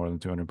upgrades, he's more than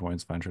 200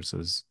 points. Ventress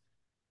is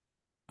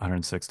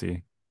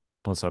 160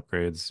 plus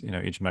upgrades.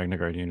 Each Magna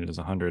Guard unit is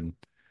 100.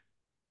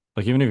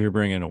 Like, even if you're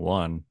bringing a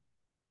one,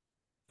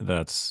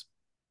 that's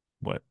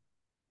what,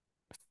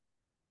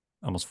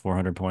 almost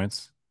 400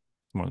 points?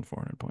 More than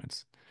 400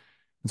 points.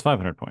 It's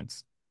 500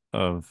 points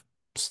of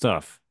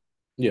stuff.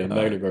 Yeah, Uh,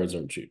 Magna Guards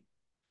aren't cheap.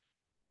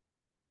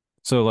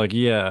 so like,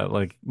 yeah,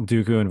 like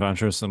Dooku and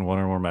Ventress and one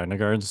or more Magna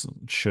Guards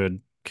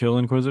should kill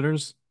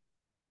Inquisitors,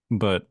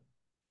 but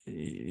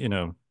you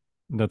know,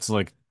 that's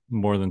like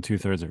more than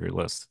two-thirds of your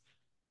list.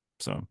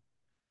 So,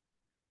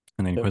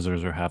 and the Yep.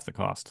 Inquisitors are half the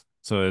cost.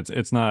 So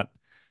it's not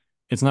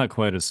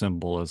quite as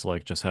simple as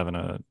like just having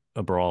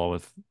a brawl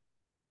with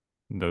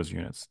those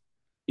units.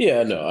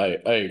 Yeah, no,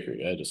 I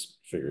agree. I just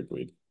figured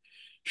we'd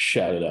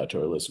shout it out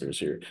to our listeners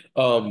here.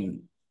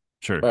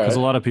 Sure, All because a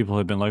right. lot of people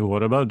have been like,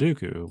 "What about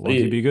Dooku? Won't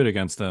he Yeah, be good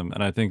against them?"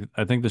 And I think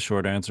the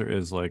short answer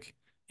is like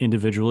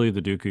individually,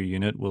 the Dooku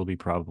unit will be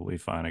probably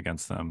fine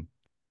against them,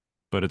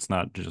 but it's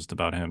not just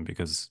about him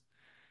because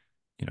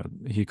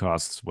he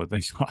costs what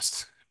they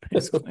cost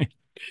basically.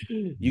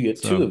 you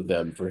get two So of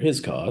them for his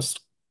cost.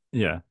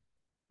 yeah,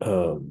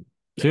 Um,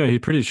 so yeah, he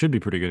pretty should be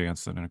pretty good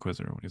against an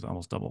Inquisitor when he's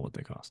almost double what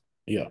they cost.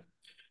 yeah.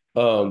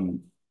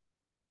 Um,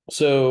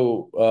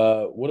 so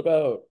what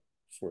about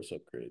force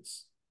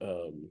upgrades?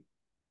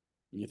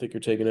 You think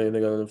you're taking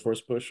anything on the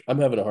force push? I'm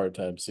having a hard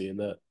time seeing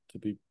that, to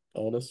be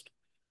honest.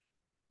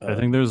 I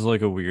think Um, there's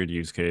like a weird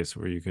use case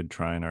where you could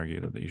try and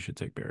argue that you should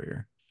take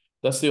barrier.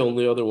 that's the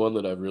only other one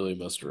that I've really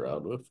messed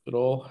around with at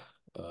all.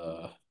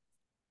 Uh,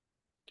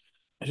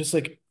 I just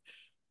like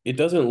it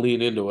doesn't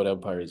lean into what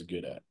Empire is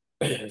good at.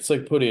 It's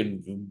like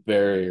putting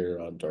barrier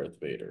on Darth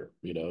Vader.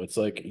 It's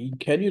like,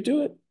 can you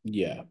do it?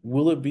 Yeah.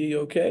 Will it be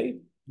okay?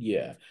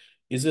 Yeah.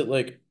 Is it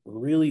like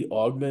really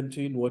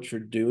augmenting what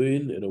you're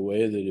doing in a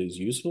way that is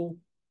useful?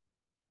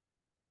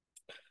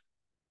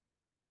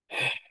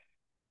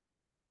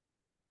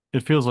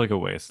 It feels like a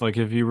waste. Like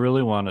if you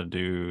really want to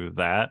do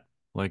that,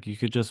 like you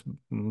could just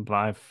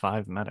buy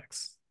five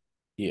medics.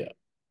 Yeah.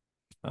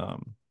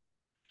 Um,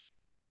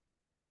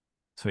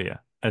 so yeah,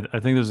 I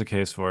think there's a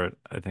case for it.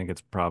 I think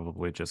it's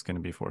probably just going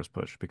to be force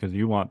push because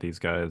you want these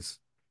guys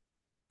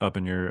up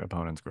in your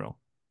opponent's grill.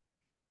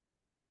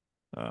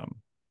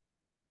 Um,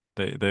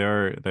 they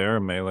are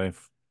melee.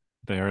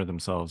 they are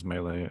themselves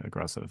melee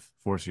aggressive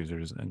force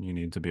users, and you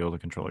need to be able to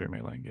control your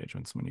melee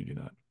engagements when you do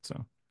that.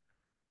 So,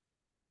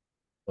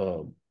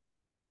 Um,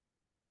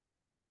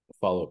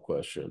 Follow-up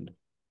question.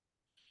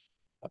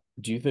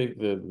 Do you think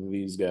that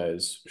these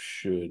guys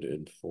should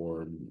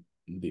inform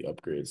the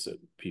upgrades that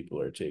people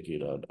are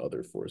taking on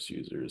other force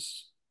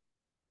users?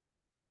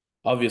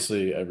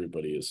 Obviously,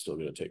 everybody is still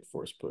going to take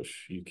force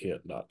push. You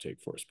can't not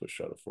take force push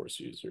on a force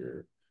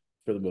user.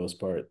 For the most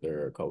part,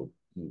 there are a couple.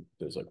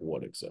 There's like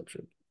one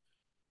exception.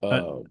 I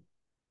Um,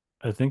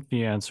 I think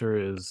the answer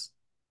is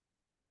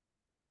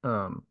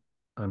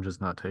I'm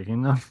just not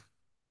taking them.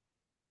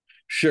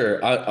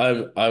 sure.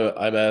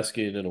 I'm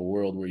asking in a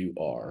world where you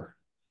are.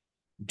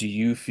 Do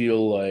you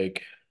feel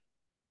like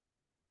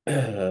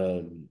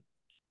um,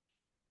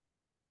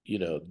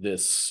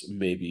 this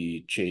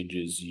maybe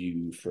changes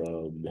you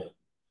from,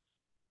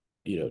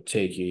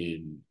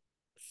 taking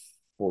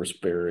force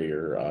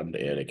barrier on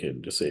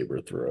Anakin to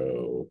saber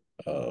throw?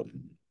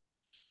 Um,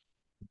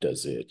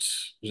 does it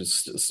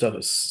just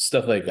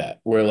stuff like that?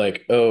 Where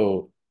like,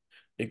 oh,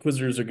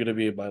 Inquisitors are gonna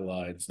be in my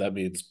lines. That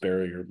means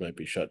barrier might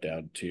be shut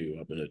down too.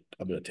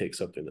 I'm gonna take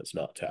something that's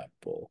not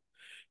tappable.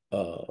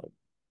 Um,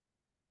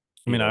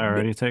 I mean, I ma-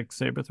 already take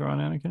saber throw on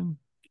Anakin,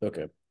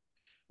 okay,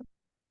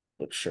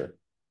 but sure.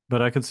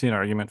 but I could see an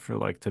argument for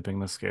like tipping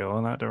the scale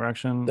in that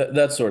direction.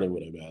 That's sort of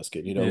what I'm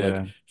asking. Like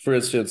Yeah. for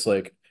instance,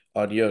 like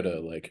on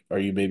Yoda, like are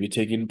you maybe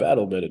taking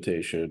battle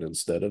meditation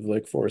instead of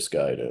like force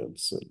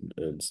guidance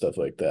and stuff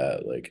like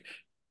that? Like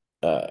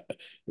uh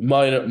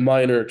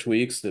minor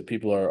tweaks that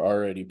people are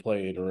already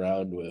playing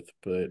around with,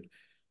 but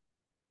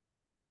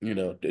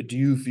do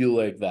you feel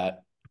like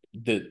that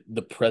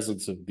the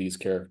presence of these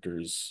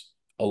characters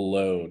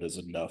alone is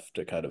enough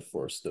to kind of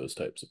force those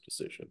types of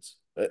decisions?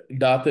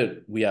 Not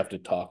that we have to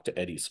talk to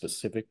any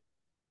specific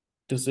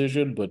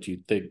decision, but do you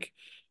think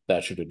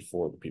that should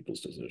inform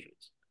people's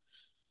decisions?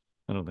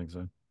 I don't think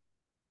so.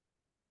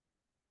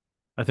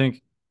 I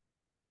think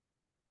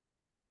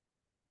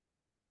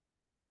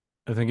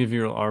I think if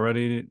you're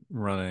already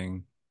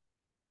running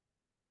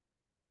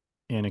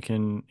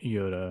Anakin,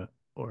 Yoda,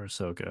 or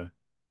Ahsoka,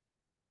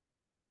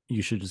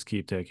 you should just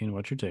keep taking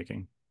what you're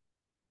taking.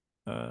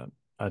 Uh,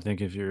 I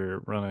think if you're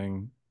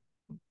running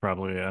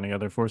probably any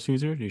other Force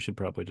user, you should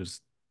probably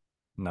just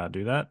not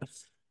do that.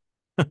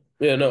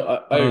 Yeah, no,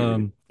 I agree.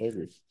 Um, I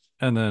agree.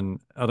 and then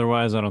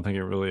otherwise, I don't think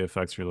it really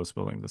affects your list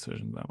building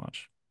decisions that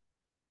much.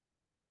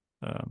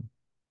 Um,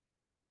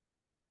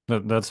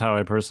 that's how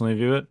I personally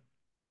view it.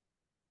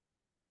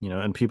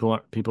 And people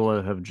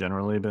have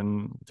generally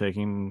been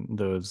taking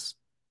those.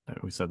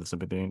 We said this at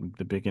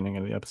the beginning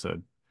of the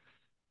episode.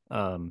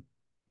 Um,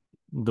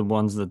 the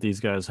ones that these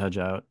guys hedge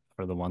out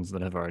are the ones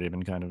that have already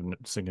been kind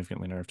of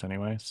significantly nerfed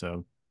anyway.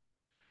 So,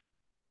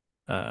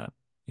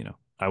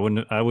 I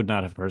would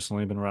not have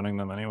personally been running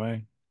them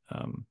anyway.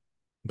 Um,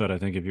 but I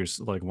think if you're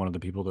like one of the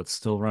people that's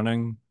still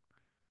running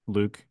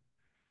Luke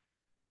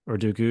or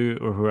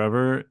Dooku or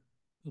whoever,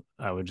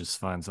 I would just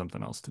find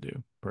something else to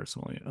do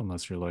personally,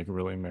 unless you're like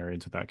really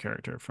married to that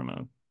character from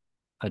a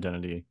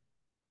identity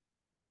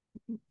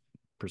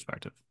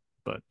perspective.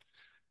 But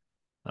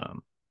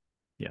um,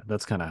 yeah,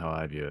 that's kind of how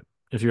I view it.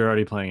 If you're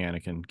already playing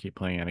Anakin, keep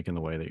playing Anakin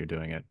the way that you're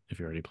doing it. If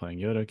you're already playing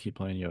Yoda, keep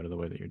playing Yoda the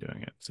way that you're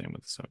doing it. Same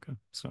with Ahsoka.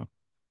 So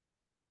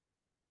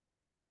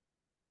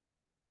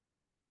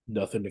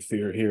Nothing to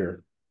fear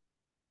here.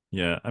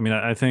 yeah, I mean,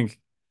 I think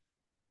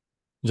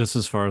just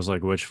as far as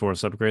like which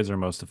force upgrades are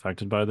most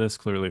affected by this,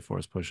 clearly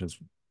force push is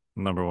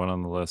number one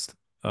on the list.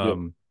 Yep.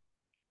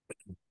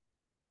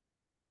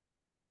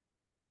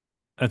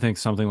 I think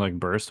something like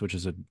burst, which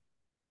is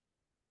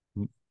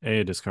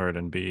a discard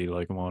and B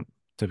like won't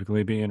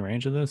typically be in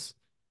range of this.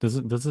 Does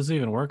this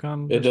even work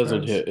on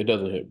discards? It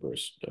doesn't hit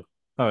burst. No.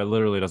 Oh, it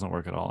literally doesn't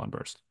work at all on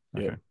burst.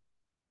 Okay. Yep.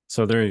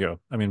 So there you go.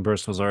 I mean,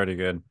 burst was already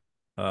good.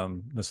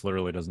 This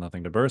literally does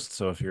nothing to burst.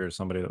 So if you're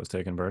somebody that was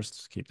taking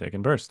burst, keep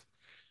taking burst.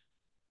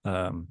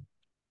 Um,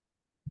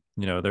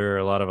 there are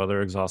a lot of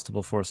other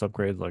exhaustible force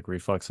upgrades like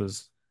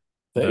reflexes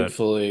that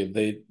Thankfully,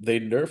 they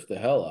nerfed the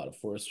hell out of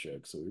force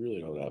checks, so we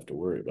really don't have to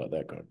worry about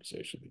that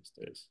conversation these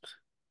days.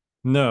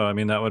 no, I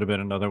mean that would have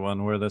been another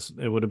one where this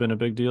it would have been a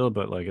big deal,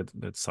 but like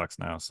it sucks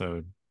now,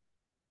 so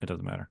it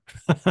doesn't matter.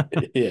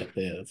 Yeah,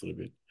 that's what I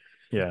mean.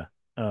 Yeah.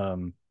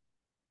 Um,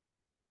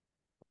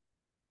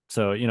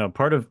 so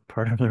part of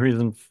the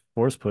reason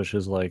force push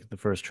is like the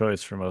first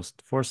choice for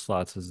most force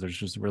slots is there's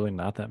just really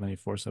not that many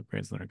force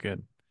upgrades that are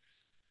good.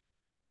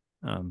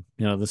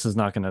 This is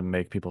not going to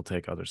make people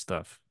take other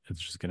stuff. It's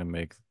just going to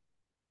make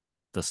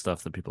the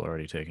stuff that people are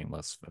already taking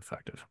less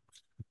effective.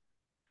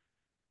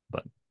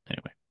 But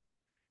anyway,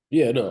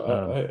 Yeah, no,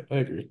 um, I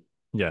agree.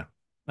 yeah,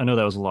 I know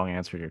that was a long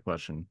answer to your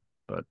question,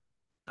 but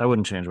I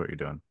wouldn't change what you're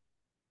doing.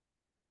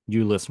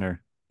 You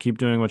listener, keep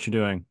doing what you're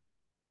doing,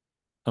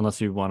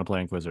 unless you want to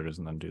play Inquisitors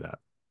and then do that.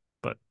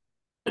 But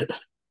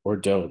Or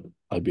don't.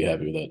 I'd be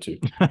happy with that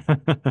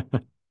too.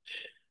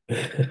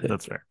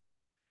 that's fair.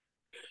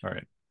 All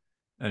right.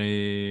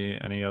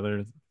 Any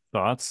other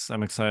thoughts?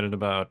 I'm excited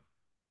about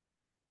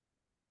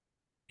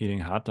eating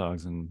hot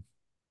dogs in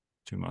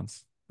 2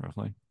 months,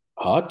 roughly.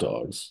 Hot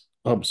dogs.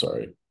 I'm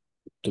sorry.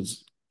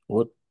 Does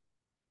what?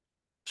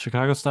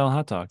 Chicago style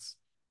hot dogs.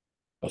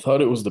 I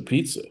thought it was the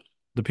pizza.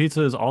 The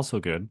pizza is also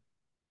good.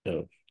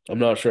 No, I'm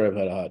not sure I've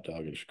had a hot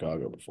dog in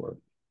Chicago before.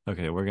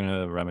 Okay, we're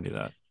gonna remedy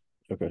that.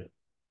 Okay.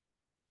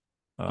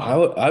 Um,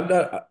 How I'm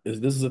not is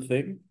this a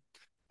thing?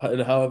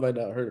 And how have I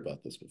not heard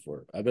about this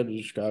before? I've been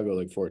to Chicago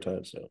like 4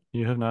 times now.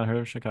 you have not heard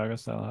of Chicago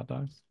style hot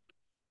dogs?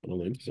 I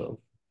don't think so.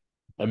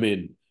 I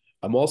mean,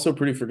 I'm also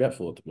pretty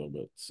forgetful at the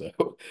moment, so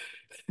All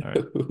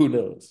right. who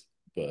knows?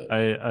 But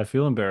I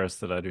feel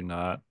embarrassed that I do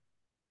not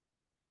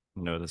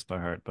know this by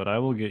heart, but I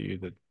will get you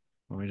the.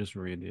 Let me just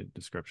read the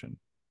description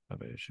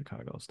of a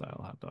Chicago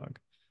style hot dog.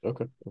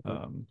 okay, okay.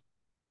 Um,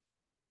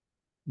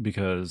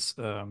 because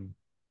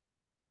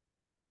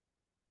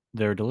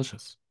they're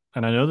delicious.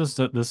 And I know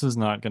this is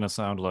not going to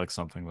sound like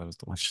something that is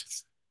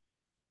delicious,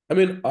 I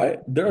mean, I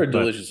there are but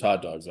delicious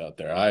hot dogs out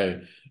there.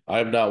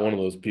 I'm not one of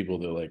those people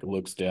that like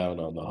looks down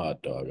on the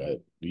hot dog. I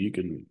you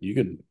can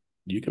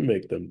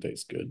make them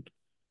taste good.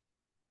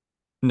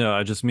 no,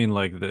 I just mean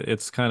like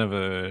it's kind of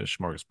a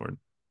smorgasbord.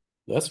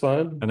 That's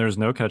fine. And there's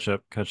no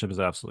ketchup. Ketchup is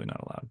absolutely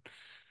not allowed.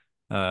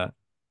 Uh,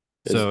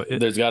 Is so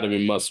there's got to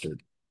be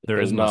mustard. If there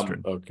there's is not,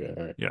 mustard. okay,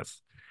 all right.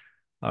 Yes.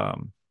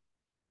 Um,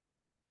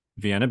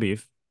 Vienna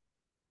beef.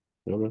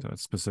 Okay. So it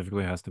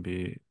specifically has to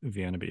be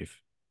Vienna beef.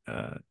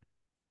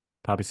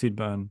 Poppy seed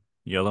bun,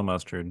 yellow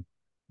mustard,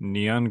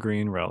 neon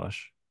green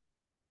relish,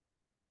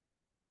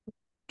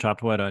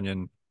 chopped white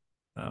onion,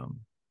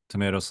 um,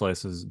 tomato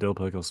slices, dill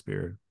pickle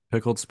spear,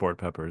 pickled sport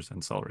peppers,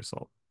 and celery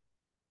salt.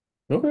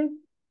 Okay.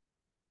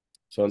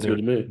 Sounds good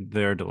They're to me.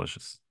 they're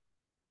delicious.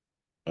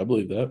 I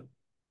believe that.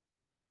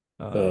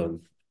 Uh,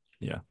 Um,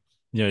 yeah,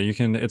 yeah. You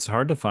can. It's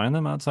hard to find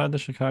them outside the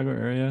Chicago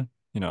area.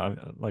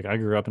 I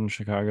grew up in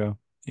Chicago,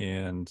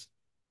 and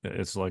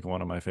it's like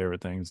one of my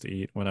favorite things to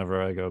eat.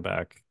 Whenever I go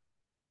back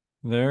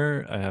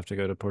there, I have to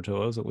go to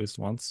Portillo's at least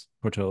once.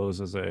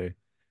 Portillo's is a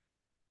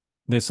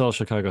They sell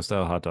Chicago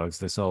style hot dogs.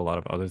 They sell a lot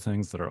of other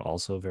things that are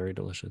also very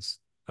delicious.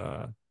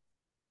 Uh,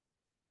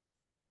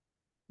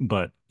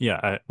 but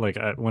yeah,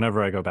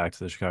 whenever I go back to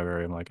the Chicago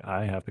area, I'm like,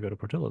 I have to go to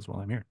Portillo's while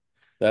I'm here.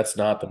 that's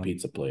not the Um,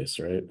 pizza place,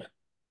 right?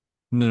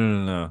 no, no,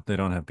 no, no, they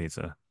don't have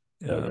pizza.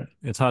 Okay.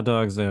 It's hot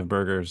dogs. They have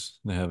burgers.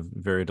 They have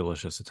very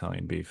delicious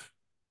Italian beef,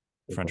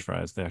 French Okay.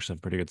 fries. They actually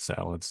have pretty good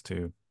salads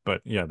too.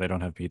 But yeah, they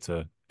don't have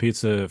pizza.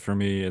 Pizza for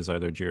me is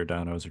either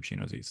Giordano's or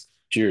Chino's East.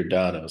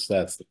 Giordano's,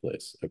 that's the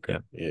place. Okay.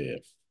 Yeah, Yeah, yeah.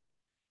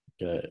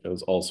 Yeah, it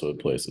was also a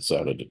place that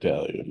sounded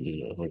Italian,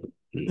 yeah.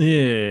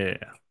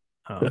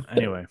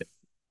 Anyway,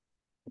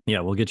 yeah,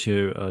 we'll get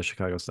you a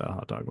Chicago style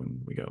hot dog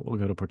when we go. We'll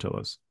go to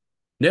Portillo's.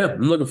 Yeah,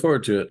 I'm looking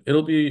forward to it.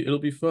 It'll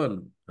be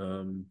fun.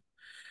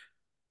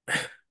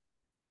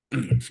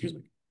 Excuse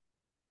me.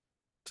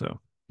 So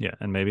yeah,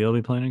 and maybe I'll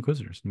be playing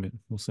Inquisitors.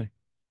 We'll see.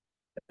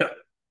 Yeah,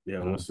 I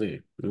don't we'll know. see.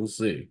 We'll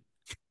see.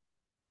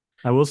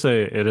 I will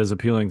say it is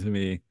appealing to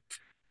me.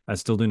 I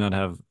still do not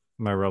have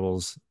my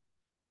Rebels.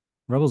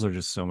 Rebels are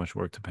just so much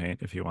work to paint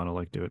if you want to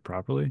like do it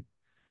properly.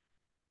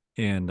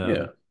 And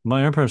Yeah.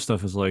 my Empire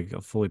stuff is like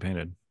fully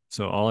painted.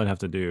 So all I'd have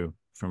to do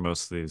for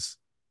most of these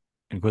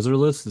Inquisitor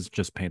lists is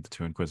just paint the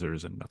two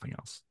Inquisitors and nothing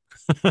else.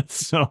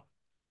 So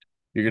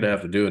You're gonna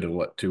have to do it in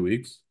what, 2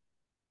 weeks?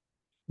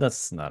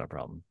 that's not a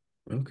problem.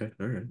 Okay,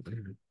 all right. All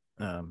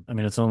right. I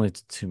mean, it's only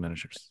two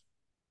miniatures.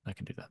 I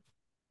can do that.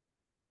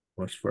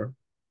 Watch for.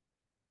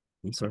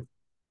 So Okay.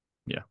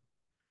 yeah,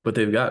 But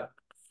they've got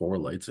 4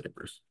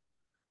 lightsabers.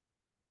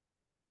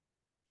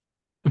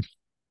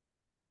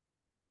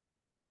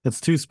 it's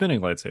two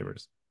spinning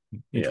lightsabers.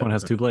 Each Yeah. one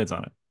has two blades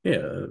on it.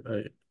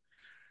 Yeah.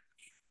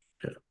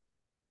 Yeah.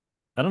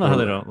 I don't know how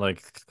they Or don't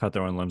like cut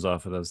their own limbs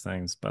off of those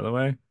things, by the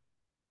way.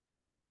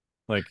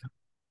 Like,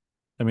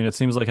 I mean, it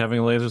seems like having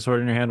a laser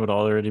sword in your hand would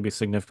already be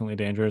significantly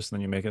dangerous.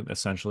 Then you make it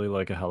essentially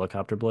like a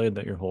helicopter blade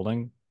that you're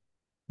holding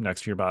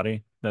next to your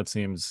body. That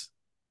seems,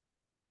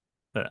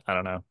 I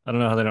don't know. I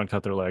don't know how they don't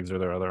cut their legs or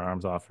their other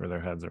arms off or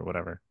their heads or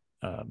whatever.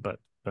 But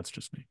that's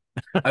just me.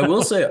 I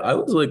will say I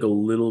was like a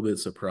little bit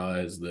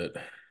surprised that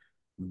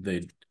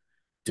they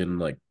didn't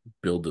like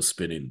build the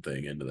spinning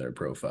thing into their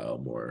profile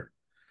more.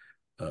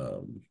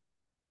 Um,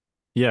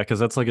 Yeah, because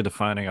that's like a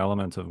defining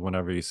element of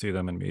whenever you see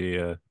them in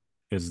media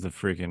is the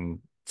freaking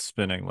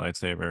spinning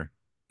lightsaber.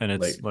 And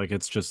it's like like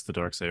it's just the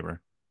dark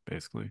saber,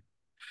 basically.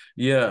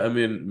 yeah, I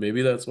mean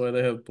maybe that's why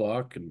they have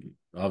block, and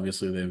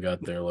obviously they've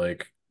got their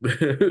like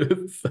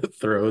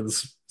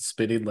thrones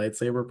spinning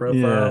lightsaber Yeah.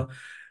 profile.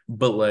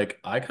 But like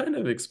I kind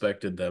of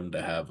expected them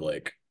to have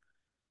like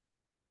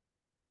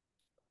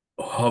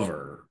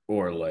hover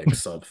or like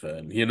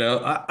something,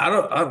 I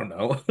don't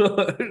know.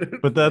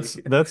 But that's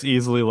Like that's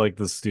easily like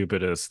the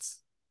stupidest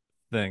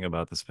thing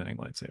about the spinning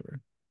lightsaber.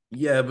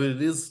 yeah, but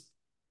it is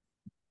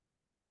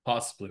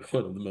possibly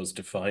one of the most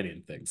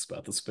defining things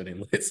about the spinning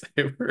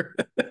lightsaber.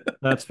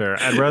 That's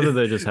fair. I'd rather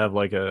they just have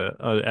like a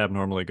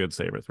abnormally good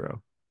saber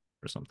throw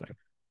or something.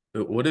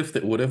 What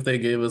if they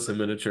gave us a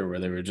miniature where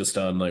they were just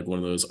on like one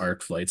of those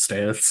arc flight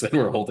stands and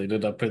we're holding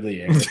it up in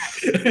the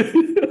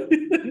air?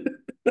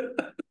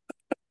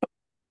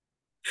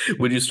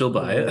 Would you still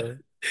buy Uh,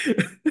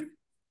 it?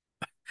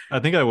 I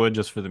think I would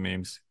just for the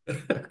memes.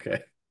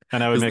 Okay.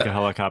 And I would Because make a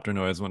helicopter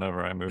noise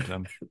whenever I moved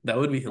them. that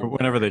would be Or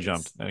whenever they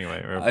jumped, hilarious.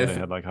 anyway, or if I they f-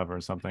 had like hover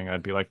or something,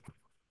 I'd be like,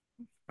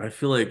 I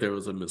feel like there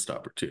was a missed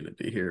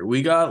opportunity here.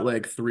 We got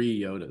like three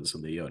Yodas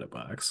in the Yoda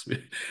box.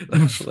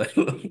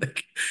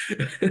 Like,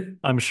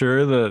 I'm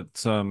sure that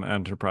some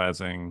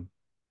enterprising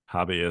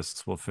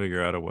hobbyists will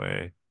figure out a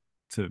way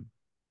to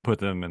put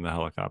them in the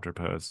helicopter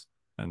pose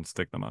and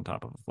stick them on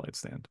top of a flight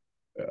stand.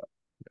 yeah,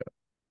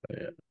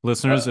 yeah.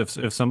 Listeners, Uh,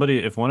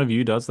 if one of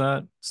you does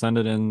that, send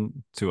it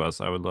in to us.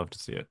 I would love to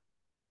see it.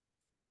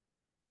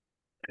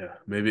 yeah.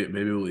 Maybe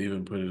we'll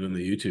even put it in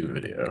the YouTube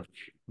video.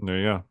 There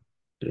you go.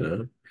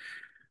 Yeah,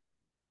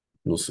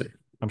 we'll see.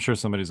 I'm sure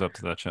somebody's up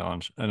to that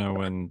challenge. I know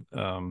when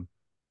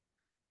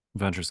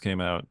Ventures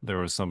came out, there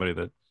was somebody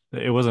that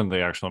it wasn't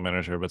the actual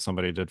miniature, but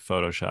somebody did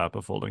Photoshop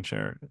a folding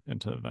chair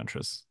into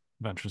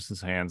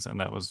Ventures's hands, and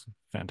that was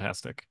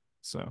fantastic.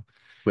 So,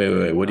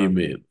 Wait. What do you um,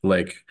 mean?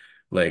 Like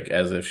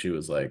as if she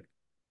was like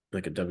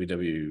a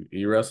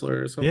WWE wrestler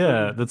or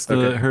yeah, something? that's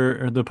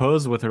Okay. the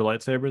pose with her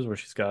lightsabers where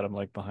she's got them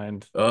like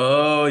behind.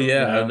 Oh You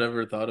yeah, I've know,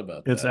 never thought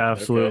about it's that. Okay.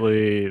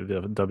 absolutely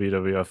the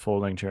WWF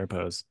folding chair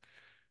pose.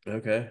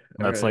 Okay.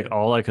 And All that's like right.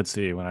 all I could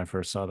see when I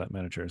first saw that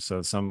miniature.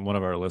 So one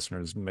of our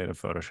listeners made a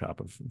Photoshop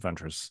of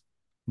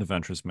the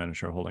Ventress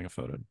miniature holding a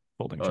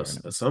folding Oh, chair, and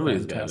it was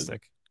somebody's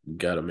fantastic.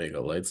 got to make a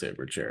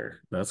lightsaber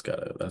chair. That's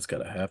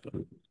gotta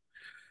happen.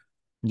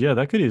 Yeah,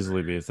 that could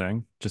easily be a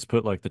thing. Just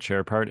put like the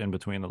chair part in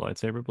between the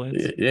lightsaber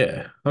Yeah, blades.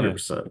 yeah, Yeah,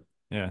 100%.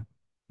 yeah.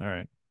 All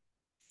right.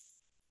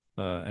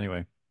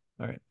 Anyway,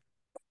 all right.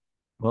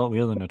 Well, we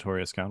are the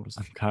Notorious Scoundrels.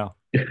 Kyle,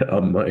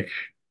 I'm like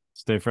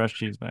stay fresh,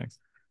 cheese bags.